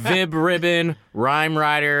 Vib Ribbon. Rhyme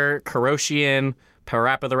Rider. Karoshian.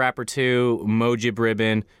 PaRappa the Rapper 2, Mojib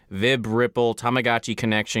Ribbon, Vib Ripple, Tamagotchi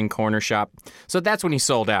Connection, Corner Shop. So that's when he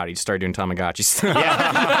sold out. He started doing Tamagotchi stuff.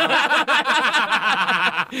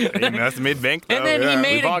 He must have made bank, though. And then he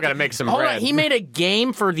made We've all got to make some hold bread. on, he made a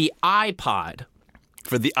game for the iPod.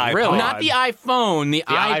 For the iPod. Really? Not the iPhone, the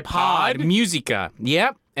iPod iPod? Musica.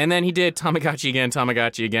 Yep. And then he did Tamagotchi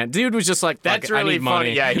again. Dude was just like, That's "Fuck it, really I need funny.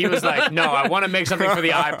 money. Yeah, he was like, no, I want to make something for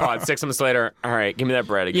the iPod. 6 months later, all right, give me that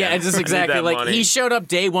bread again. Yeah, it's just I need exactly that like money. he showed up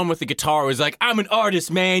day one with the guitar. Was like, I'm an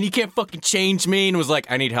artist, man. You can't fucking change me. And was like,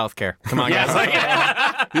 I need healthcare. Come on,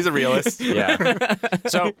 guys. He's a realist. Yeah.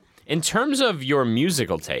 So, in terms of your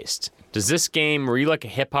musical taste, does this game, were you like a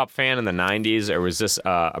hip-hop fan in the 90s, or was this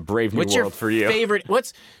a Brave New What's World your for you? favorite?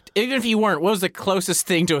 Even if you weren't, what was the closest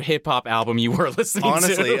thing to a hip hop album you were listening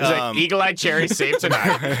Honestly, to? It was like Eagle-Eyed Cherry, Save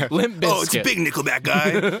Tonight. Limp Bizkit. Oh, it's a big Nickelback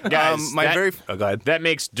guy. Guys, Go ahead. That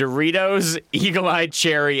makes Doritos, Eagle-Eyed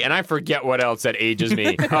Cherry, and I forget what else that ages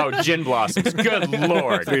me. Oh, Gin Blossoms. Good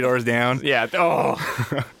Lord. 3 Doors Down. Yeah.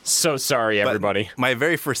 Oh, so sorry, everybody. My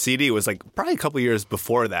very first CD was like probably a couple years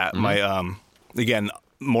before that. My again,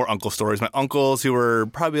 more uncle stories. My uncles, who were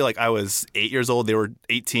probably like I was 8 years old, they were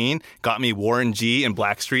 18, got me Warren G and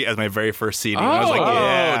Blackstreet as my very first CD. And I was like,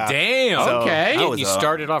 yeah. Damn. So Okay. I was, You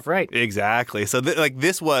started off right. Exactly. So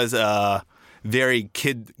this was very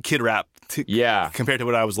kid rap. Yeah. Compared to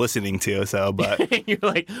what I was listening to. So, but You're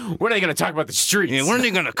like, when are they going to talk about the streets? when are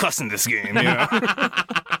they going to cuss in this game? You know?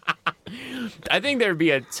 I think there'd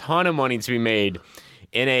be a ton of money to be made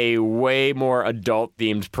in a way more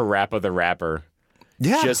adult-themed PaRappa the Rapper.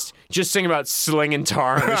 Yeah. Just sing about slinging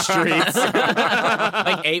tar on the streets.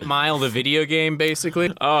 Like 8 Mile, the video game,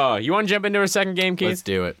 basically. Oh, you want to jump into our second game, Keith? Let's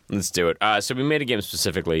do it. Let's do it. So we made a game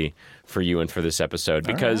specifically for you and for this episode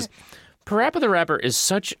because PaRappa the Rapper is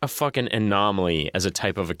such a fucking anomaly as a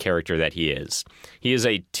type of a character that he is. He is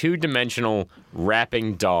a 2-dimensional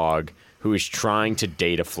rapping dog who is trying to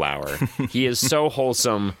date a flower. He is so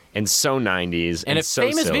wholesome and so 90s And a so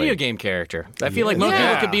famous silly. video game character. I feel like most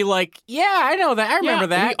people could be like, yeah, I know that. I remember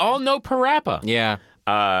that. We all know PaRappa. Yeah.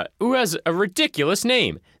 Who has a ridiculous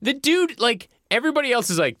name. The dude, like, everybody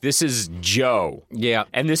else is like, this is Joe. Yeah.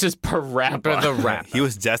 And this is PaRappa the Rapper. He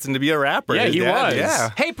was destined to be a rapper. Yeah, His he dad- was. Yeah.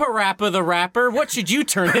 Hey, PaRappa the Rapper, what should you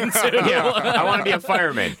turn into? Yeah, I want to be a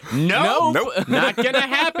fireman. Nope. Not gonna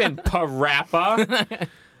happen, PaRappa.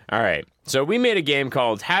 All right, so we made a game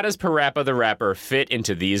called How Does PaRappa the Rapper Fit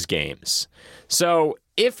Into These Games? So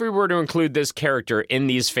if we were to include this character in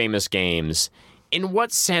these famous games, in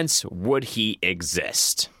what sense would he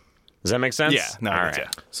exist? Does that make sense? Yeah. No, All I right.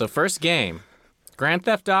 gotcha. So first game, Grand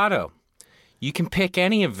Theft Auto. You can pick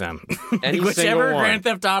any of them. Any Whichever single one. Grand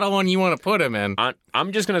Theft Auto one you want to put him in.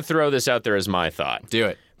 I'm just gonna throw this out there as my thought. Do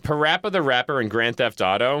it. PaRappa the Rapper in Grand Theft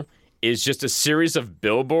Auto is just a series of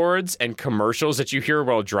billboards and commercials that you hear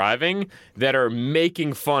while driving that are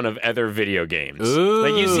making fun of other video games. Ooh.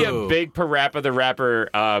 Like, you see a big PaRappa the Rapper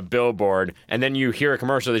billboard, and then you hear a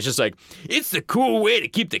commercial that's just like, it's the cool way to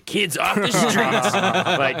keep the kids off the streets.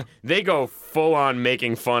 Like, they go full-on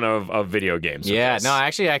making fun of video games. with Yeah, this. no,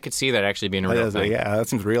 actually, I could see that actually being a real thing. Yeah, that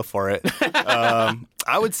seems real for it.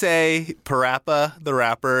 I would say PaRappa the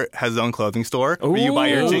Rapper has his own clothing store where you buy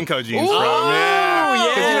your Jinko jeans from. Yeah.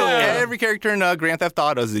 'Cause, you know, every character in Grand Theft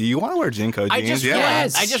Auto is, you want to wear Jinko jeans.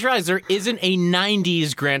 I just realized there isn't a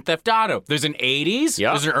 90s Grand Theft Auto. There's an 80s.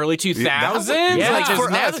 Yeah. There's an early 2000s. Yeah, Like,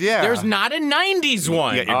 for us, yeah. There's not a 90s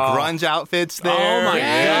one. You got your grunge outfits there. Oh my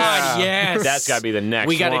Yeah. God, yes. That's got to be the next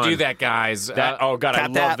We got to one. do that, guys. Oh, God, I Tap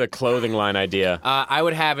love that. the clothing line idea. I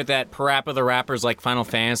would have it that PaRappa the Rapper's like Final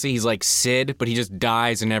Fantasy. He's like Sid, but he just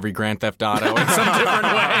dies in every Grand Theft Auto in some different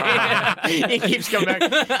way. He keeps coming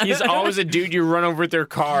back. He's always a dude you run over with their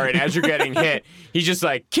car, and as you're getting hit, he's just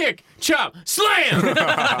like, kick, chop,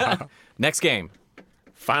 slam! Next game.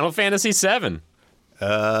 Final Fantasy VII.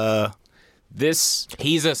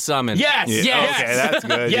 He's a summon. Yes. Yeah. Yes. Okay, that's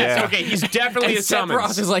good. Yes. Yeah. Okay. He's definitely a summons.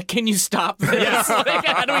 Sephiroth is like, can you stop this? Like,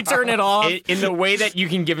 how do we turn it off? In the way that you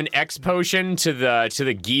can give an X potion to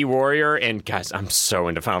the Gi warrior, and guys, I'm so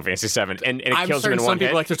into Final Fantasy VII, and it kills him in one some people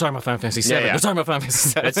hit. like they're talking about Final Fantasy VII. Yeah. They're talking about Final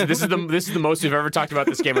Fantasy VII. This is the most we've ever talked about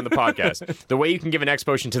this game on the podcast. The way you can give an X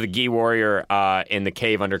potion to the Gi warrior in the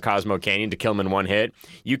cave under Cosmo Canyon to kill him in one hit,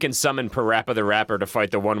 you can summon PaRappa the Rapper to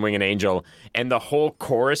fight the one-winged angel, and the whole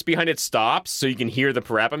chorus behind it stops, so you can hear the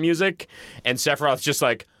PaRappa music, and Sephiroth's just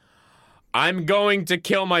like, I'm going to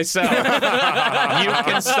kill myself. You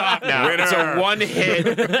can stop now. Winner. It's a one hit.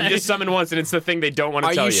 You just summon once, and it's the thing they don't want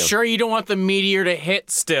to tell Are you. you sure you don't want the meteor to hit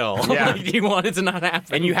still? Yeah. Like, you want it to not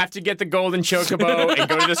happen? And you have to get the golden chocobo and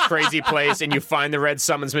go to this crazy place, and you find the red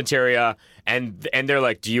summons materia, and they're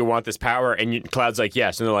like, do you want this power? And Cloud's like,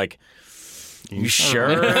 yes. And they're like, you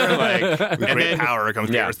sure? Like, With great power comes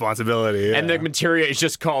great responsibility. Yeah. And the materia is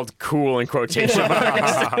just called cool in quotation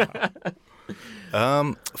marks.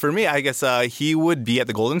 For me, I guess he would be at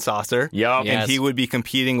the Golden Saucer. Yup. Yes. And he would be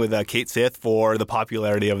competing with Kate Sith for the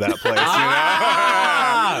popularity of that place. You know?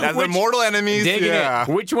 As the mortal enemies.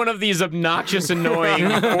 Digging Which one of these obnoxious, annoying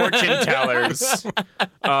fortune tellers?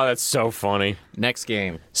 Oh, that's so funny. Next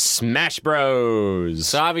game. Smash Bros.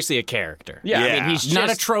 So obviously a character. Yeah, I Yeah. mean, he's Not a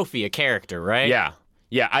just... trophy, a character, right? Yeah.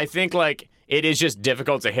 Yeah, I think, like, it is just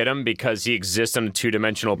difficult to hit him because he exists on a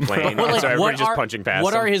two-dimensional plane, Well, like, so everybody's just are- punching past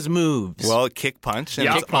What him. are his moves? Well, kick punch. And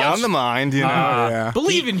Yeah, it's kick punch. on the mind, you know. Yeah.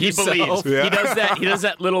 Believe in He yourself. believes. Yeah. He does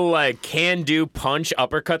that little like can-do punch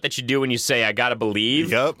uppercut that you do when you say "I gotta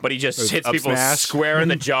believe." Yep. But he just His hits up people smash. square in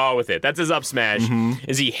the jaw with it. That's his up smash.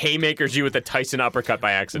 Is he haymakers you with a Tyson uppercut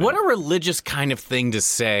by accident? What a religious kind of thing to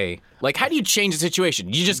say. Like, how do you change the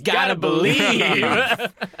situation? You just gotta believe.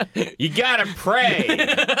 You gotta pray.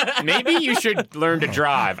 Maybe you should learn to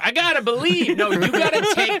drive. I gotta believe. No, you gotta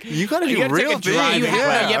take. You gotta do gotta real take a drive. things. You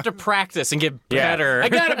Yeah. have to practice and get Yeah. better. I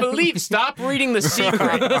gotta believe. Stop reading The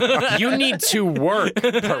Secret. You need to work,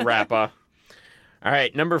 PaRappa. All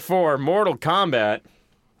right, number 4, Mortal Kombat.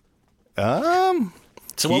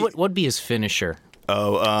 So what would be his finisher?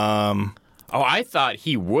 Oh, I thought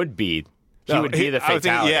he would be. He would be the I would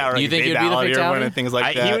think, fatality. yeah, or You think he'd be the fatality or one fatality? of things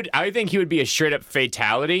like that. I think he would be a straight up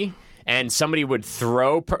fatality, and somebody would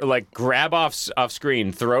grab off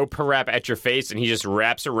screen, throw PaRappa at your face, and he just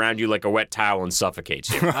wraps around you like a wet towel and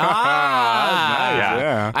suffocates you.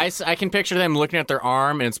 Yeah. I can picture them looking at their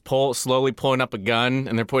arm and it's slowly pulling up a gun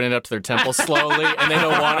and they're putting it up to their temple slowly and they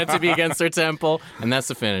don't want it to be against their temple, and that's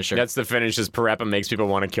the finisher. That's the finish. Is PaRappa makes people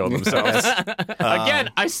want to kill themselves. Again,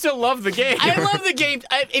 I still love the game. I love the game.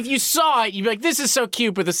 If you saw it, you'd be like, this is so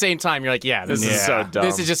cute, but at the same time, you're like, yeah, This is so dumb.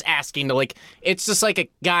 This is just asking to, like, it's just like a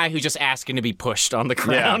guy who's just asking to be pushed on the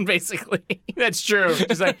ground, basically. That's true.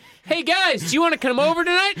 He's like, hey guys, do you want to come over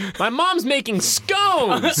tonight? My mom's making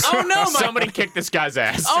scones. Oh, no, Somebody kicked this guy's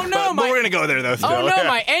ass. Oh, no, But we're going to go there, though, still. Oh no, Yeah.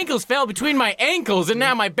 my ankles fell between my ankles and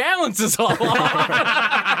now my balance is all off.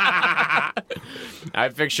 I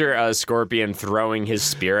picture a scorpion throwing his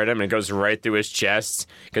spear at him and it goes right through his chest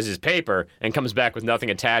because his paper and comes back with nothing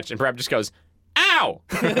attached, and PaRappa just goes, ow!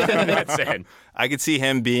 That's it. I could see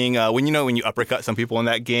him being, when you uppercut some people in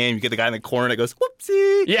that game, you get the guy in the corner that goes,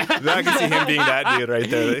 whoopsie. Yeah. I can see him being that dude right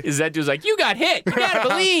there. Is that dude's like, you got hit. You gotta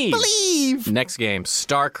believe. Next game,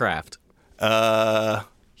 StarCraft.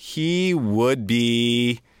 He would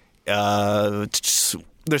be, there's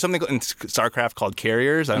something in StarCraft called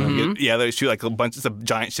carriers. I don't know. Yeah, they shoot like it's a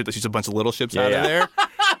giant ship that shoots a bunch of little ships out of there.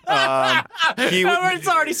 He would, It's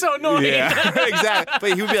already so annoying. yeah, exactly.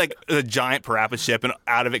 But he would be like a giant PaRappa ship, and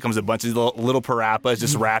out of it comes a bunch of little PaRappas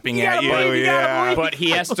just rapping at you. Yeah. But he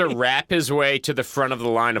has to wrap his way to the front of the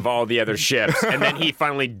line of all the other ships, and then he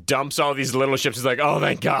finally dumps all these little ships. He's like, oh,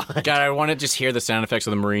 thank God. God, I want to just hear the sound effects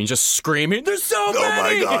of the Marines just screaming, there's so Oh my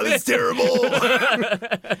many! God, it's terrible.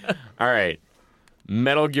 All right.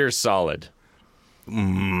 Metal Gear Solid.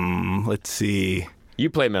 Let's see. You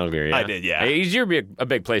play Metal Gear, yeah? I did, yeah. Hey, you're a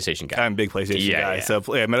big PlayStation guy. I'm a big PlayStation guy. Yeah. So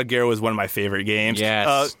Metal Gear was one of my favorite games.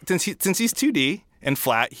 Yes. Since he's 2D and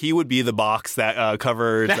flat, he would be the box that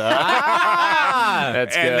covers.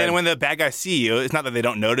 That's and good. then when the bad guys see you, it's not that they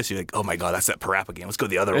don't notice you. Like, oh my God, that's that PaRappa game. Let's go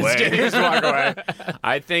the other way. Just walk away.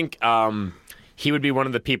 I think he would be one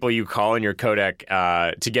of the people you call in your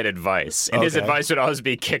codec to get advice. And his Okay. advice would always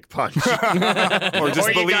be kick punch. Or just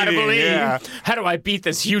Or you gotta believing, believe. yeah. How do I beat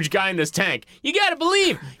this huge guy in this tank? You gotta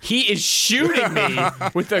believe. He is shooting me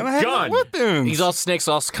with a gun. Weapons. He's all Snake's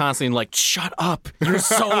all constantly like, shut up, you're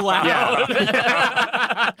so loud.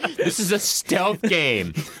 This is a stealth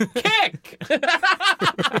game. Kick!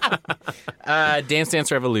 Dance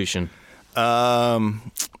Dance Revolution.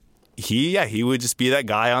 he would just be that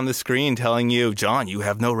guy on the screen telling you, John, you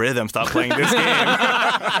have no rhythm. Stop playing this game.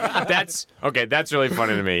 That's really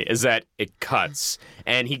funny to me, is that it cuts.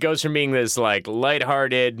 And he goes from being this, like,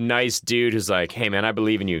 lighthearted, nice dude who's like, hey, man, I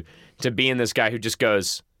believe in you, to being this guy who just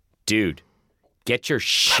goes, dude, get your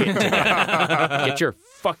shit together. Get your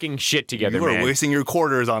fucking shit together, man. You are wasting your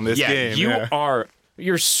quarters on this game.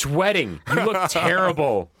 You're sweating. You look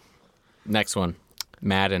terrible. Next one.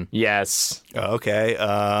 Madden. Yes. Okay.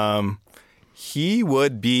 He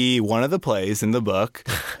would be one of the plays in the book,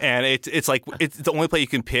 and it's like it's the only play you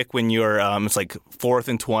can pick when you're it's like 4th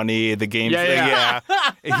and 20. The game,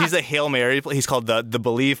 He's a Hail Mary play. He's called the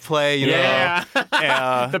Believe play. You know?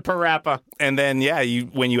 The PaRappa. And then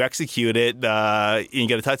when you execute it, you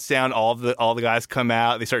get a touchdown. All the guys come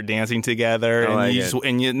out. They start dancing together,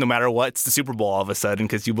 no matter what, it's the Super Bowl all of a sudden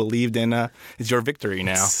because you believed in it's your victory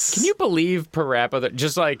now. Can you believe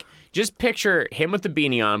PaRappa? Just picture him with the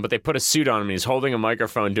beanie on, but they put a suit on him and he's holding a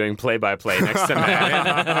microphone doing play-by-play next to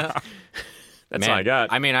Madden. That's all I got.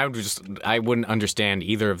 I mean, I wouldn't understand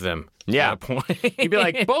either of them. Yeah. At a point. You'd be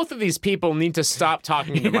like, both of these people need to stop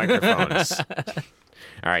talking into microphones.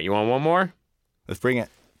 All right, you want one more? Let's bring it.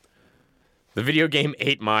 The video game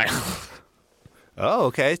 8 Mile. Oh,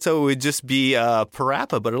 okay. So it would just be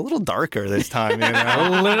PaRappa, but a little darker this time. You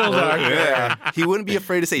know? A little darker. Yeah. He wouldn't be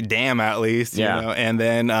afraid to say damn, at least. You know? And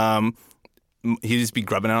then he'd just be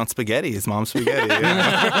grubbing on spaghetti, his mom's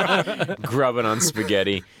spaghetti. Grubbing on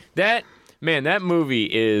spaghetti. That movie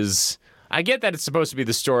is... I get that it's supposed to be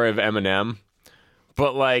the story of Eminem,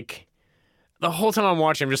 but, like... The whole time I'm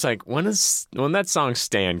watching, I'm just like, when that song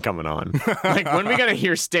Stan coming on? Like, when are we going to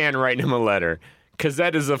hear Stan writing him a letter? Because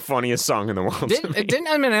that is the funniest song in the world. Didn't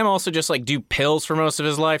Eminem also just like do pills for most of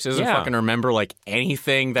his life? So he doesn't fucking remember like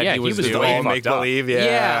anything that he was doing. All make believe,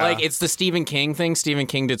 like it's the Stephen King thing. Stephen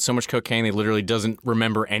King did so much cocaine, he literally doesn't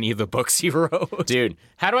remember any of the books he wrote. Dude,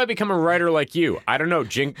 how do I become a writer like you? I don't know.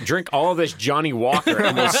 Drink all of this Johnny Walker,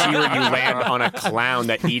 and we'll see where you land on a clown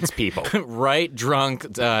that eats people. Write drunk,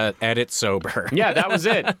 edit sober. Yeah, that was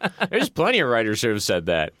it. There's plenty of writers who have said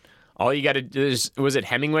that. All you got to do is, was it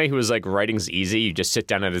Hemingway who was like, writing's easy, you just sit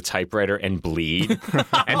down at a typewriter and bleed?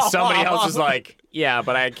 And somebody else is like, yeah,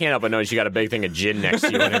 but I can't help but notice you got a big thing of gin next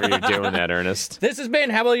to you whenever you're doing that, Ernest. This has been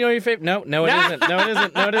How Will You Know Your Favorite? No, it isn't. No, it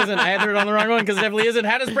isn't. No, it isn't. I had it on the wrong one because it definitely isn't.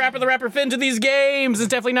 How does PaRappa the Rapper fit into these games? It's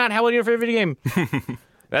definitely not How Will You Know Your Favorite Video Game?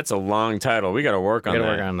 That's a long title. We got to work on that. We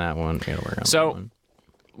got to work on that one. So,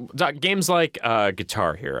 games like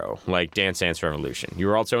Guitar Hero, like Dance Dance Revolution, you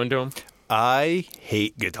were also into them? I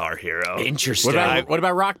hate Guitar Hero. Interesting. What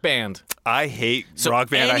about Rock Band? I hate Rock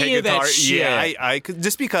Band. I hate Guitar. Yeah, I could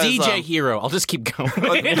just because DJ Hero. I'll just keep going.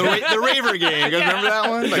 the Raver game. You guys remember that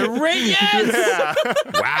one? Like, the Yes.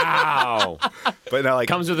 Yeah. Wow. But now, like,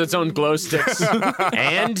 comes with its own glow sticks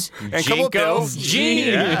and Jinko jeans.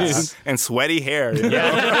 Yes. And sweaty hair. You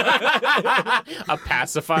know? A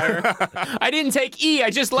pacifier. I didn't take E.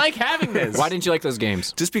 I just like having this. Why didn't you like those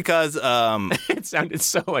games? Just because it sounded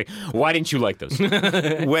so like. Why didn't you like those?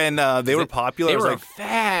 When they were popular, they were like,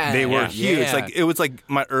 fast. They were huge. Yeah. Like it was like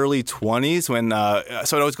my early 20s when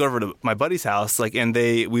so I'd always go over to my buddy's house, like, and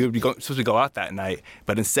we would be supposed to go out that night,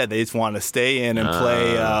 but instead they just wanted to stay in and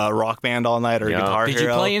play Rock Band all night or Guitar Hero. Did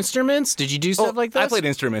you play instruments? Did you do stuff like this? I played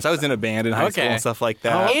instruments. I was in a band in high school and stuff like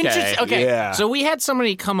that. Oh, okay. Interesting. Okay. Yeah. So we had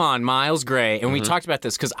somebody come on, Miles Gray, and we talked about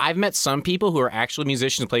this because I've met some people who are actually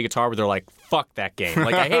musicians and play guitar where they're like, fuck that game.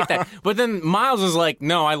 Like, I hate that. But then Miles was like,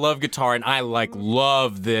 no, I love guitar and I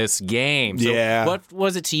love this game. So what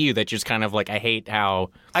was it to you that just kind of like, I hate how...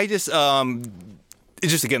 I just...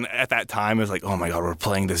 It's just, again, at that time, it was like, oh my God, we're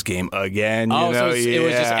playing this game again. You know? So it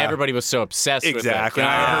was just everybody was so obsessed with it. Exactly.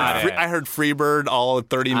 I heard Freebird all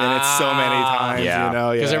 30 minutes so many times. Yeah. You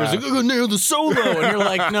know? Because everyone's like, I'm going to nail the solo. And you're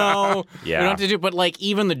like, no. We don't have to do it. But like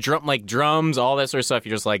even the drums, all that sort of stuff,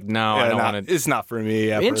 you're just like, no, I don't want to. It's not for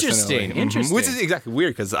me. Interesting. Which is exactly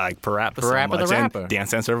weird because I like PaRappa so much. The Rapper. Dance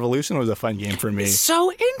Dance Revolution was a fun game for me. It's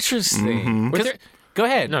so interesting. Go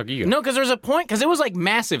ahead. No, you go. No, because there's a point, because it was like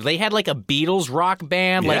massive. They had like a Beatles rock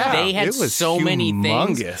band. Yeah, like they had so many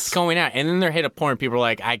things humongous. going out. And then there hit a point where people were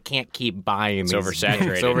like, I can't keep buying these. It's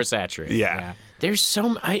oversaturated. It's oversaturated. Yeah. There's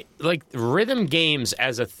like rhythm games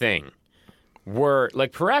as a thing were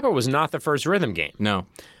like PaRappa was not the first rhythm game. No.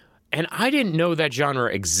 And I didn't know that genre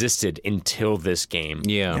existed until this game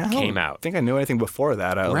came out. I think I knew anything before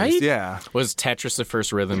that, at least. Yeah. Was Tetris the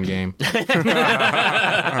first rhythm game?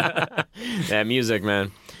 That music,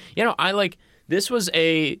 man. You know, this was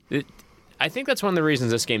I think that's one of the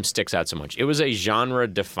reasons this game sticks out so much. It was a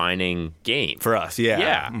genre-defining game. For us, yeah.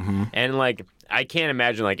 Yeah. Mm-hmm. And like, I can't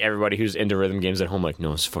imagine like everybody who's into rhythm games at home like,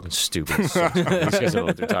 no, it's fucking stupid. It sucks. These guys don't know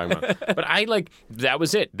what they're talking about. But that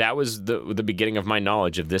was it. That was the beginning of my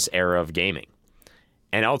knowledge of this era of gaming.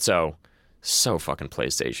 And also, so fucking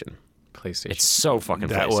PlayStation. It's so fucking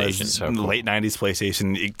that PlayStation. Was so cool. Late 90s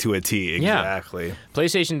PlayStation to a T. Exactly. Yeah.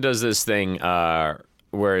 PlayStation does this thing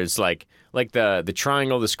where it's like the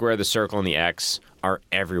triangle, the square, the circle, and the X are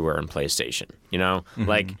everywhere in PlayStation. You know? Mm-hmm.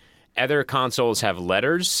 Like other consoles have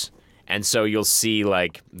letters, and so you'll see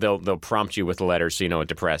like they'll prompt you with the letters so you know what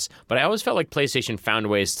to press. But I always felt like PlayStation found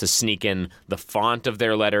ways to sneak in the font of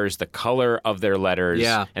their letters, the color of their letters,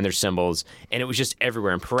 and their symbols, and it was just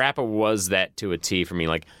everywhere. And PaRappa was that to a T for me.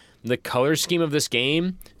 Like, the color scheme of this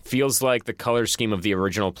game feels like the color scheme of the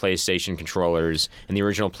original PlayStation controllers and the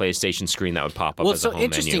original PlayStation screen that would pop up as a home menu. Well,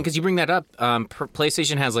 it's so interesting because you bring that up.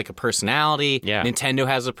 PlayStation has like a personality. Yeah. Nintendo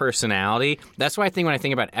has a personality. That's why I think when I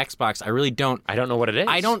think about Xbox, I really don't... I don't know what it is.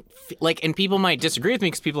 I don't... Like, and people might disagree with me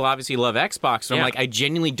because people obviously love Xbox. So I'm like, I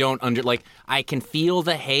genuinely don't like, I can feel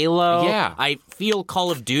the Halo. Yeah. I feel Call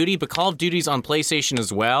of Duty, but Call of Duty's on PlayStation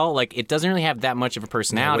as well. Like, it doesn't really have that much of a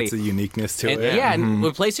personality. It's a uniqueness to it. Yeah, and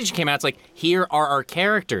when PlayStation came out, it's like, here are our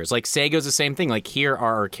characters. Like, Sega's the same thing. Like, here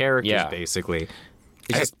are our characters, basically.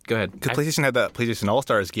 Go ahead. Because PlayStation had that PlayStation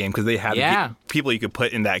All-Stars game because they had people you could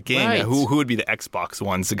put in that game. Right. Who would be the Xbox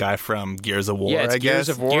ones? The guy from Gears of War, I guess? Gears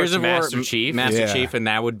of War, Master Chief. Master Chief, and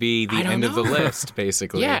that would be the end of the list,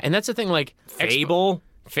 basically. Yeah, and that's the thing, like... Fable?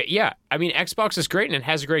 I mean, Xbox is great and it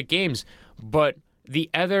has great games, but the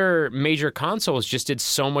other major consoles just did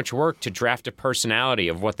so much work to draft a personality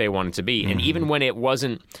of what they wanted to be. Mm-hmm. And even when it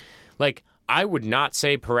wasn't... Like, I would not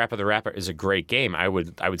say PaRappa The Rapper is a great game. I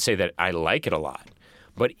would say that I like it a lot.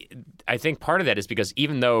 But I think part of that is because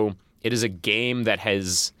even though it is a game that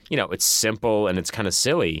has, it's simple and it's kind of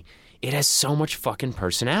silly, it has so much fucking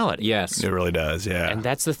personality. Yes. It really does, yeah. And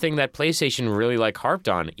that's the thing that PlayStation really harped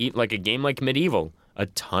on. Like a game like Medieval, a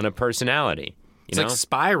ton of personality. It's like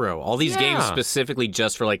Spyro. All these games specifically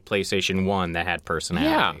just for like PlayStation 1 that had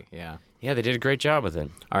personality. Yeah, they did a great job with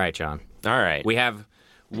it. All right, John. All right. We have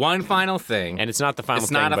one final thing. And it's not the final thing,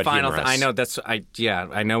 It's not a but final thing. humorous. I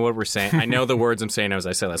know I know what we're saying. I know the words I'm saying as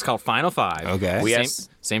I say that. It's called Final Five. Okay.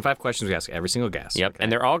 Same 5 questions we ask every single guest. Yep, and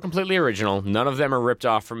they're all completely original. None of them are ripped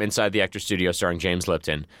off from Inside the Actors Studio starring James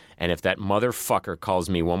Lipton. And if that motherfucker calls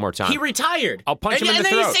me one more time... He retired. I'll punch him in the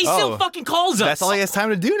throat. And then he still fucking calls us. That's all he has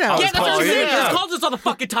time to do now. Yeah, that's what I'm saying. He just calls us all the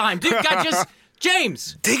fucking time. Dude, God, just...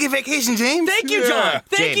 James! Take a vacation, James! Thank you, John!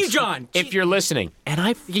 Thank you, John! If you're listening, and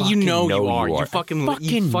I fucking you know you are. You fucking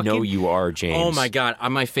know you are, James. Oh my God,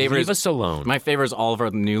 my favorite Leave us alone. My favorite is all of our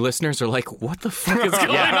new listeners are like, what the fuck is going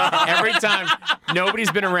on? Every time,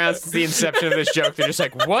 nobody's been around since the inception of this joke. They're just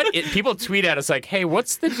like, what? People tweet at us like, hey,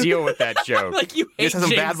 what's the deal with that joke? Like, you hate some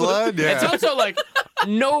bad blood? Yeah. It's also like,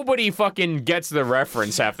 nobody fucking gets the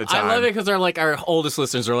reference half the time. I love it because our oldest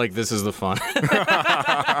listeners are like, this is the fun.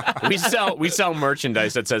 we sell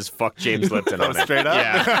merchandise that says "fuck James Lipton" on it. Straight up.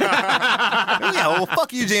 Yeah. Well,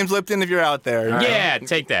 fuck you, James Lipton, if you're out there. Yeah,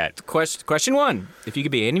 take that. Question 1: if you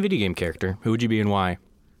could be any video game character, who would you be and why?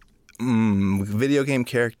 Video game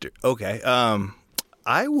character. Okay.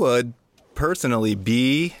 I would personally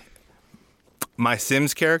be my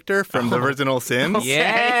Sims character from the original Sims.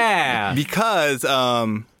 Yeah. Because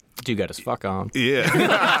Dude got his fuck on.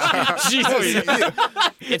 Yeah. Jesus.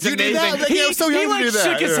 It's you amazing. did that? Like, I was so young to do that.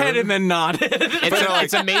 Shook his head and then nodded.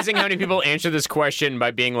 It's amazing how many people answer this question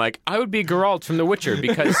by being like, I would be Geralt from The Witcher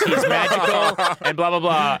because he's magical and blah, blah,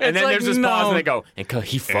 blah. And then there's this pause and they go, and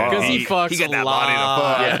he fucks. Because he fucks He got that a lot.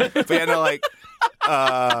 body to fuck. Yeah. But yeah, no, like,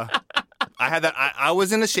 I had that. I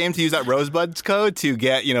wasn't ashamed to use that Rosebud's code to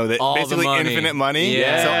get, basically infinite money.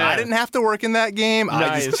 Yeah. So I didn't have to work in that game.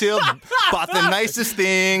 Nice. I just chilled, bought the nicest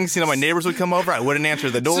things. My neighbors would come over. I wouldn't answer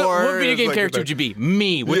the door. So what video game character would you be?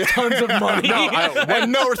 Me with tons of money.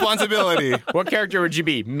 No responsibility. What character would you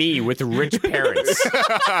be? Me with rich parents.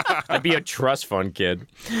 I'd be a trust fund kid.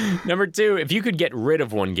 Number 2, if you could get rid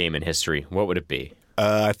of one game in history, what would it be?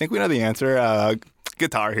 I think we know the answer.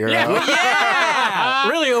 Guitar Hero. Yeah!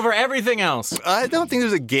 Really, over everything else. I don't think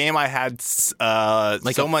there's a game I had so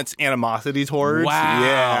much animosity towards. Wow.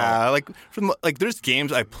 Yeah. There's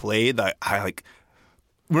games I played that I like.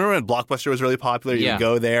 Remember when Blockbuster was really popular? You'd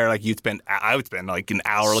go there, I would spend like an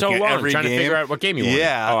hour looking at every trying game. to figure out what game you wanted.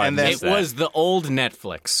 Yeah, and then it was the old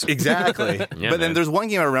Netflix. Exactly. But then there's one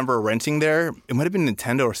game I remember renting there. It might have been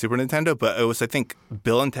Nintendo or Super Nintendo, but it was, I think,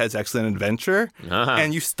 Bill and Ted's Excellent Adventure. Uh-huh.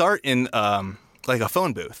 And you start in like a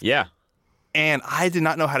phone booth. Yeah. And I did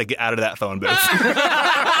not know how to get out of that phone booth. Like,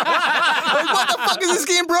 what the fuck, is this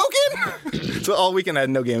game broken? So all weekend I had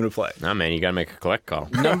no game to play. Nah, man, you got to make a collect call.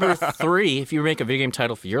 Number 3, if you make a video game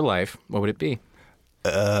title for your life, what would it be?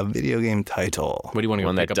 A video game title. What do you want to go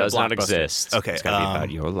One pick that up does at not Blockbuster? exist. Okay, It's got to be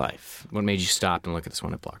about your life. What made you stop and look at this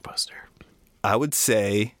one at Blockbuster? I would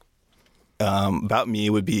say about me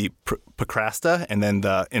would be Procrasta, and then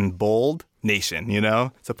in bold, Nation, you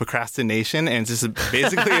know? So Procrastination, and it's just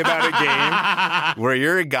basically about a game where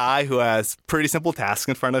you're a guy who has pretty simple tasks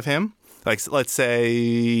in front of him. Like, let's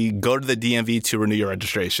say, go to the DMV to renew your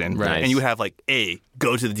registration. Right. And you have like A,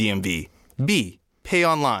 go to the DMV. B, pay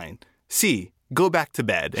online. C, go back to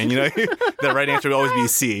bed. And, you know, the right answer would always be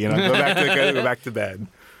C. You know, go back to bed.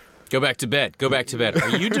 Go back to bed. Go back to bed. Are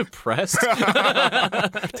you depressed?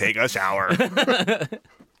 Take a shower.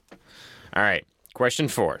 All right. Question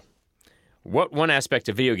 4. What one aspect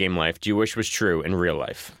of video game life do you wish was true in real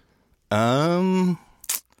life?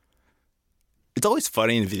 It's always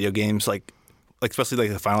funny in video games, like especially like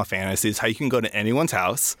the Final Fantasies, how you can go to anyone's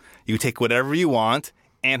house, you take whatever you want,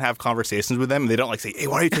 and have conversations with them, and they don't like say, "Hey,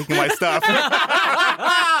 why are you taking my stuff?"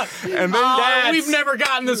 And then we've never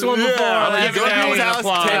gotten this one before. Yeah, Give that it was an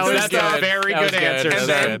applause. good. That was That's a good. very That was good answer. and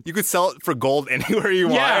then you could sell it for gold anywhere you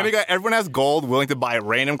want. Yeah. And everyone has gold willing to buy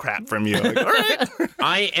random crap from you. Like, all right.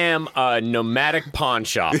 I am a nomadic pawn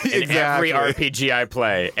shop in Exactly. every RPG I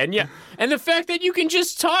play. And yeah, and the fact that you can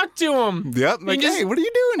just talk to them. Yep. Like, just- hey, what are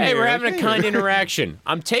you doing Hey, here? we're having a Okay. kind interaction.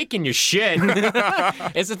 I'm taking your shit.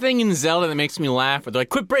 It's the thing in Zelda that makes me laugh. Where they're like,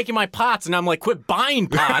 "Quit breaking my pots," and I'm like, "Quit buying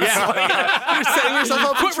pots." You're setting yourself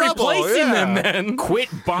up for Quit trouble. replacing Yeah. them, then. Quit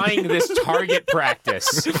buying this Target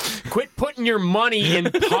practice. Quit putting your money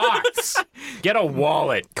in pots. Get a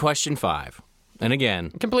wallet. Question 5, and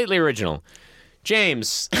again, Completely original.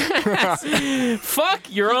 James. Fuck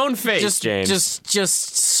your own face, James.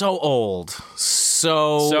 just so old,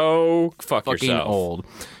 so fuck fucking yourself. old.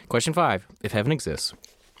 Question 5: if heaven exists,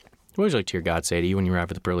 what would you like to hear God say to you when you arrive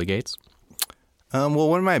at the pearly gates? Well,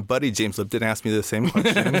 one of my buddy James Lipton asked me the same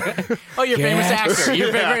question. Oh, you're a famous actor. You're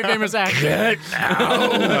a very famous actor.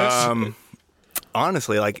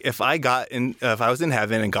 Honestly, like if I was in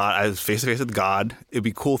heaven and I was face to face with God, it'd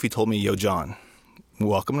be cool if he told me, "Yo, John,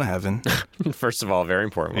 welcome to heaven." First of all, very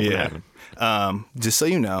important. What happened? Just so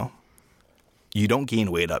you know, you don't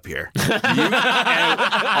gain weight up here.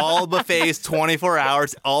 All buffets, 24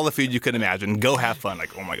 hours, all the food you could imagine. Go have fun.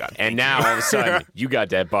 Like, oh my God. And now all of a sudden, you got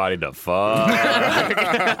that body to fuck.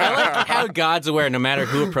 I like how God's aware. No matter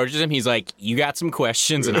who approaches him, he's like, "You got some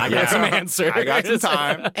questions, and I got some answers. I got some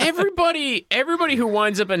time. Everybody who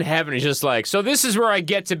winds up in heaven is just like, so this is where I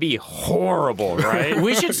get to be horrible, right?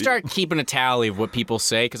 We should start keeping a tally of what people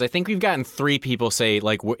say, because I think we've gotten 3 people say,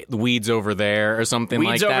 like, weeds over there or something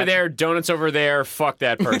like Weeds that. over there, donuts over there. Fuck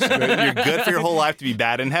that person. You're good for your whole life to be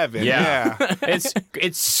bad in heaven. Yeah.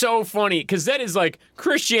 It's so funny because that is like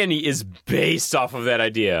Christianity is based off of that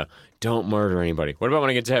idea. Don't murder anybody. What about when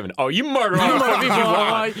I get to heaven? Oh, you murder all the fuck people you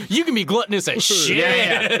want. You can be gluttonous as shit.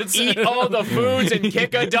 Yeah. Eat all the foods and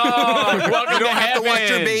kick a dog. Welcome You don't to have heaven. to watch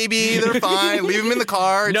your baby. They're fine. Leave them in the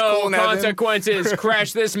car. It's No cool in heaven. consequences.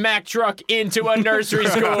 Crash this Mack truck into a nursery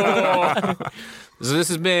school. So this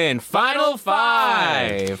has been Final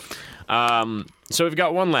 5. So we've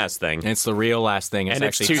got one last thing. And it's the real last thing. It's And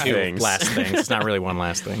it's actually 2 things. last things. It's not really one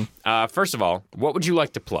last thing. First of all, what would you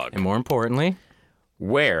like to plug? And more importantly,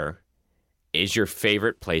 Where is your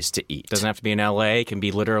favorite place to eat? doesn't have to be in LA. It can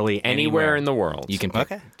be literally Anywhere in the world. You can pick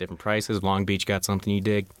different prices. Long Beach got something you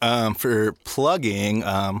dig. For plugging,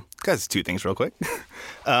 guys, 2 things real quick.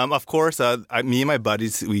 Of course, me and my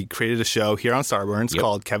buddies, we created a show here on Starburns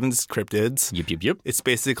called Kevin's Cryptids. Yep. It's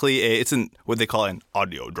basically what they call an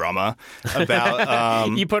audio drama about.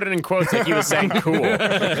 You put it in quotes like you were saying cool.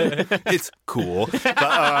 It's cool,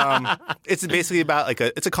 but it's basically about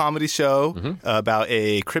it's a comedy show about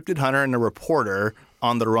a cryptid hunter and a reporter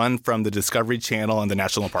on the run from the Discovery Channel and the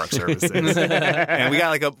National Park Services. And we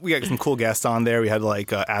got some cool guests on there. We had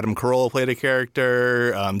Adam Carolla played a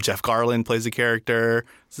character, Jeff Garland plays a character.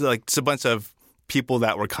 So just a bunch of people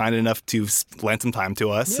that were kind enough to lend some time to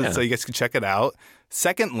us. Yeah. So you guys can check it out.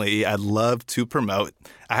 Secondly, I'd love to promote.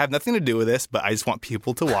 I have nothing to do with this, but I just want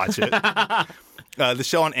people to watch it. The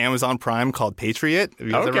show on Amazon Prime called Patriot. Have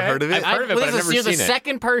you guys ever heard of it? I've heard of it, but I've never You're seen the it.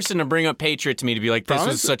 second person to bring up Patriot to me to be like, this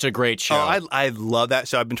was such a great show. Oh, I love that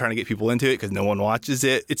show. I've been trying to get people into it because no one watches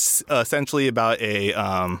it. It's essentially about a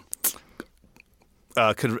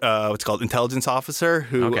what's called intelligence officer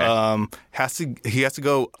who has to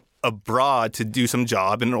go abroad to do some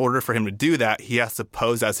job. And in order for him to do that, he has to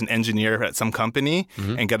pose as an engineer at some company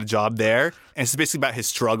and get a job there. And it's basically about his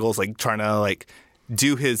struggles, like trying to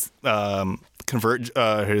do his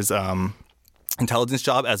intelligence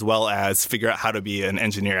job as well as figure out how to be an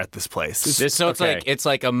engineer at this place. So it's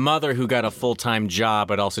like a mother who got a full-time job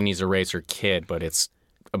but also needs to raise her kid, but it's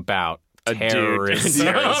about terrorism.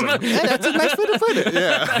 Yeah, that's a nice way to put it.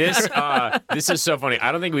 Yeah. This is so funny.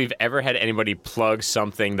 I don't think we've ever had anybody plug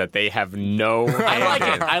something that they have no.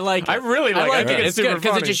 I like it. I really like it. It's good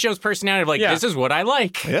because it just shows personality of like, this is what I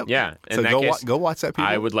like. Yep. Yeah. In So that go, case, go watch that, people.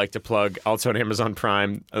 I would like to plug also on Amazon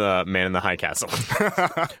Prime, Man in the High Castle.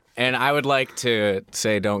 And I would like to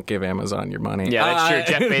say, don't give Amazon your money. Yeah, that's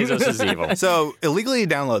true. Jeff Bezos is evil. So illegally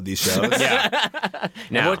download these shows. Yeah.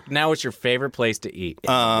 Now, what's your favorite place to eat?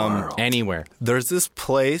 Anywhere. There's this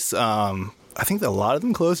place. I think that a lot of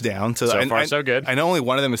them closed down. So far, so good. I know only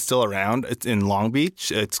one of them is still around. It's in Long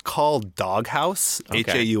Beach. It's called Doghouse,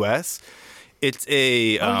 Haus. It's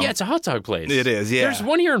a... it's a hot dog place. It is, yeah. There's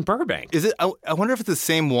one here in Burbank. Is it? I wonder if it's the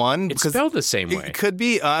same one. It's spelled the same way. It could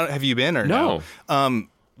be. Have you been or no?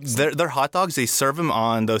 They're hot dogs. They serve them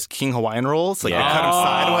on those King Hawaiian rolls. Like they cut them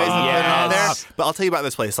sideways and put them on there. But I'll tell you about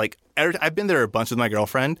this place. Like I've been there a bunch with my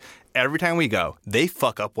girlfriend. Every time we go, they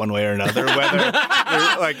fuck up one way or another. Whether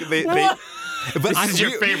like they But this is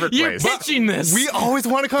your favorite place. You're pitching this. We always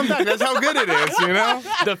want to come back. That's how good it is, you know?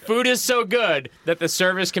 The food is so good that the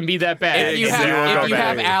service can be that bad. If you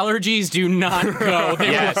have allergies, do not go.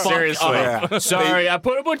 They will fuck seriously. up. Yeah. Sorry, I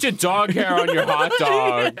put a bunch of dog hair on your hot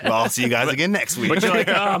dog. Well, I'll see you guys again next week. But you're like,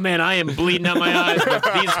 oh man, I am bleeding out my eyes with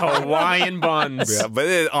these Hawaiian buns. Yeah,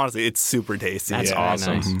 but honestly, it's super tasty. That's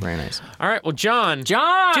awesome. Nice. Very nice. All right, well, John. Dude,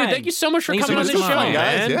 thank you so much for coming on the show,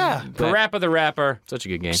 guys. man. Yeah. PaRappa the Rapper. Such a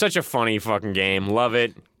good game. Such a funny fucking game. Love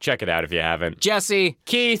it. Check it out if you haven't. Jesse,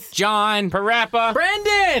 Keith, John, PaRappa,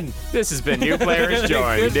 Brendan. This has been New Players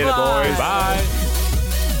Join. You did it, boys. Bye.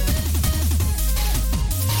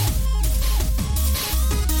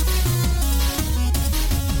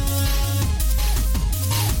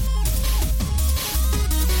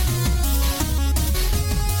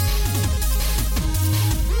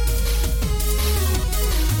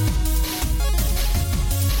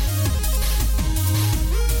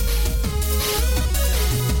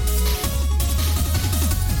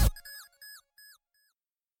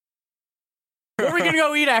 Where are we going to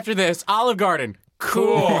go eat after this? Olive Garden.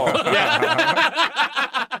 Cool.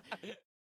 Yeah.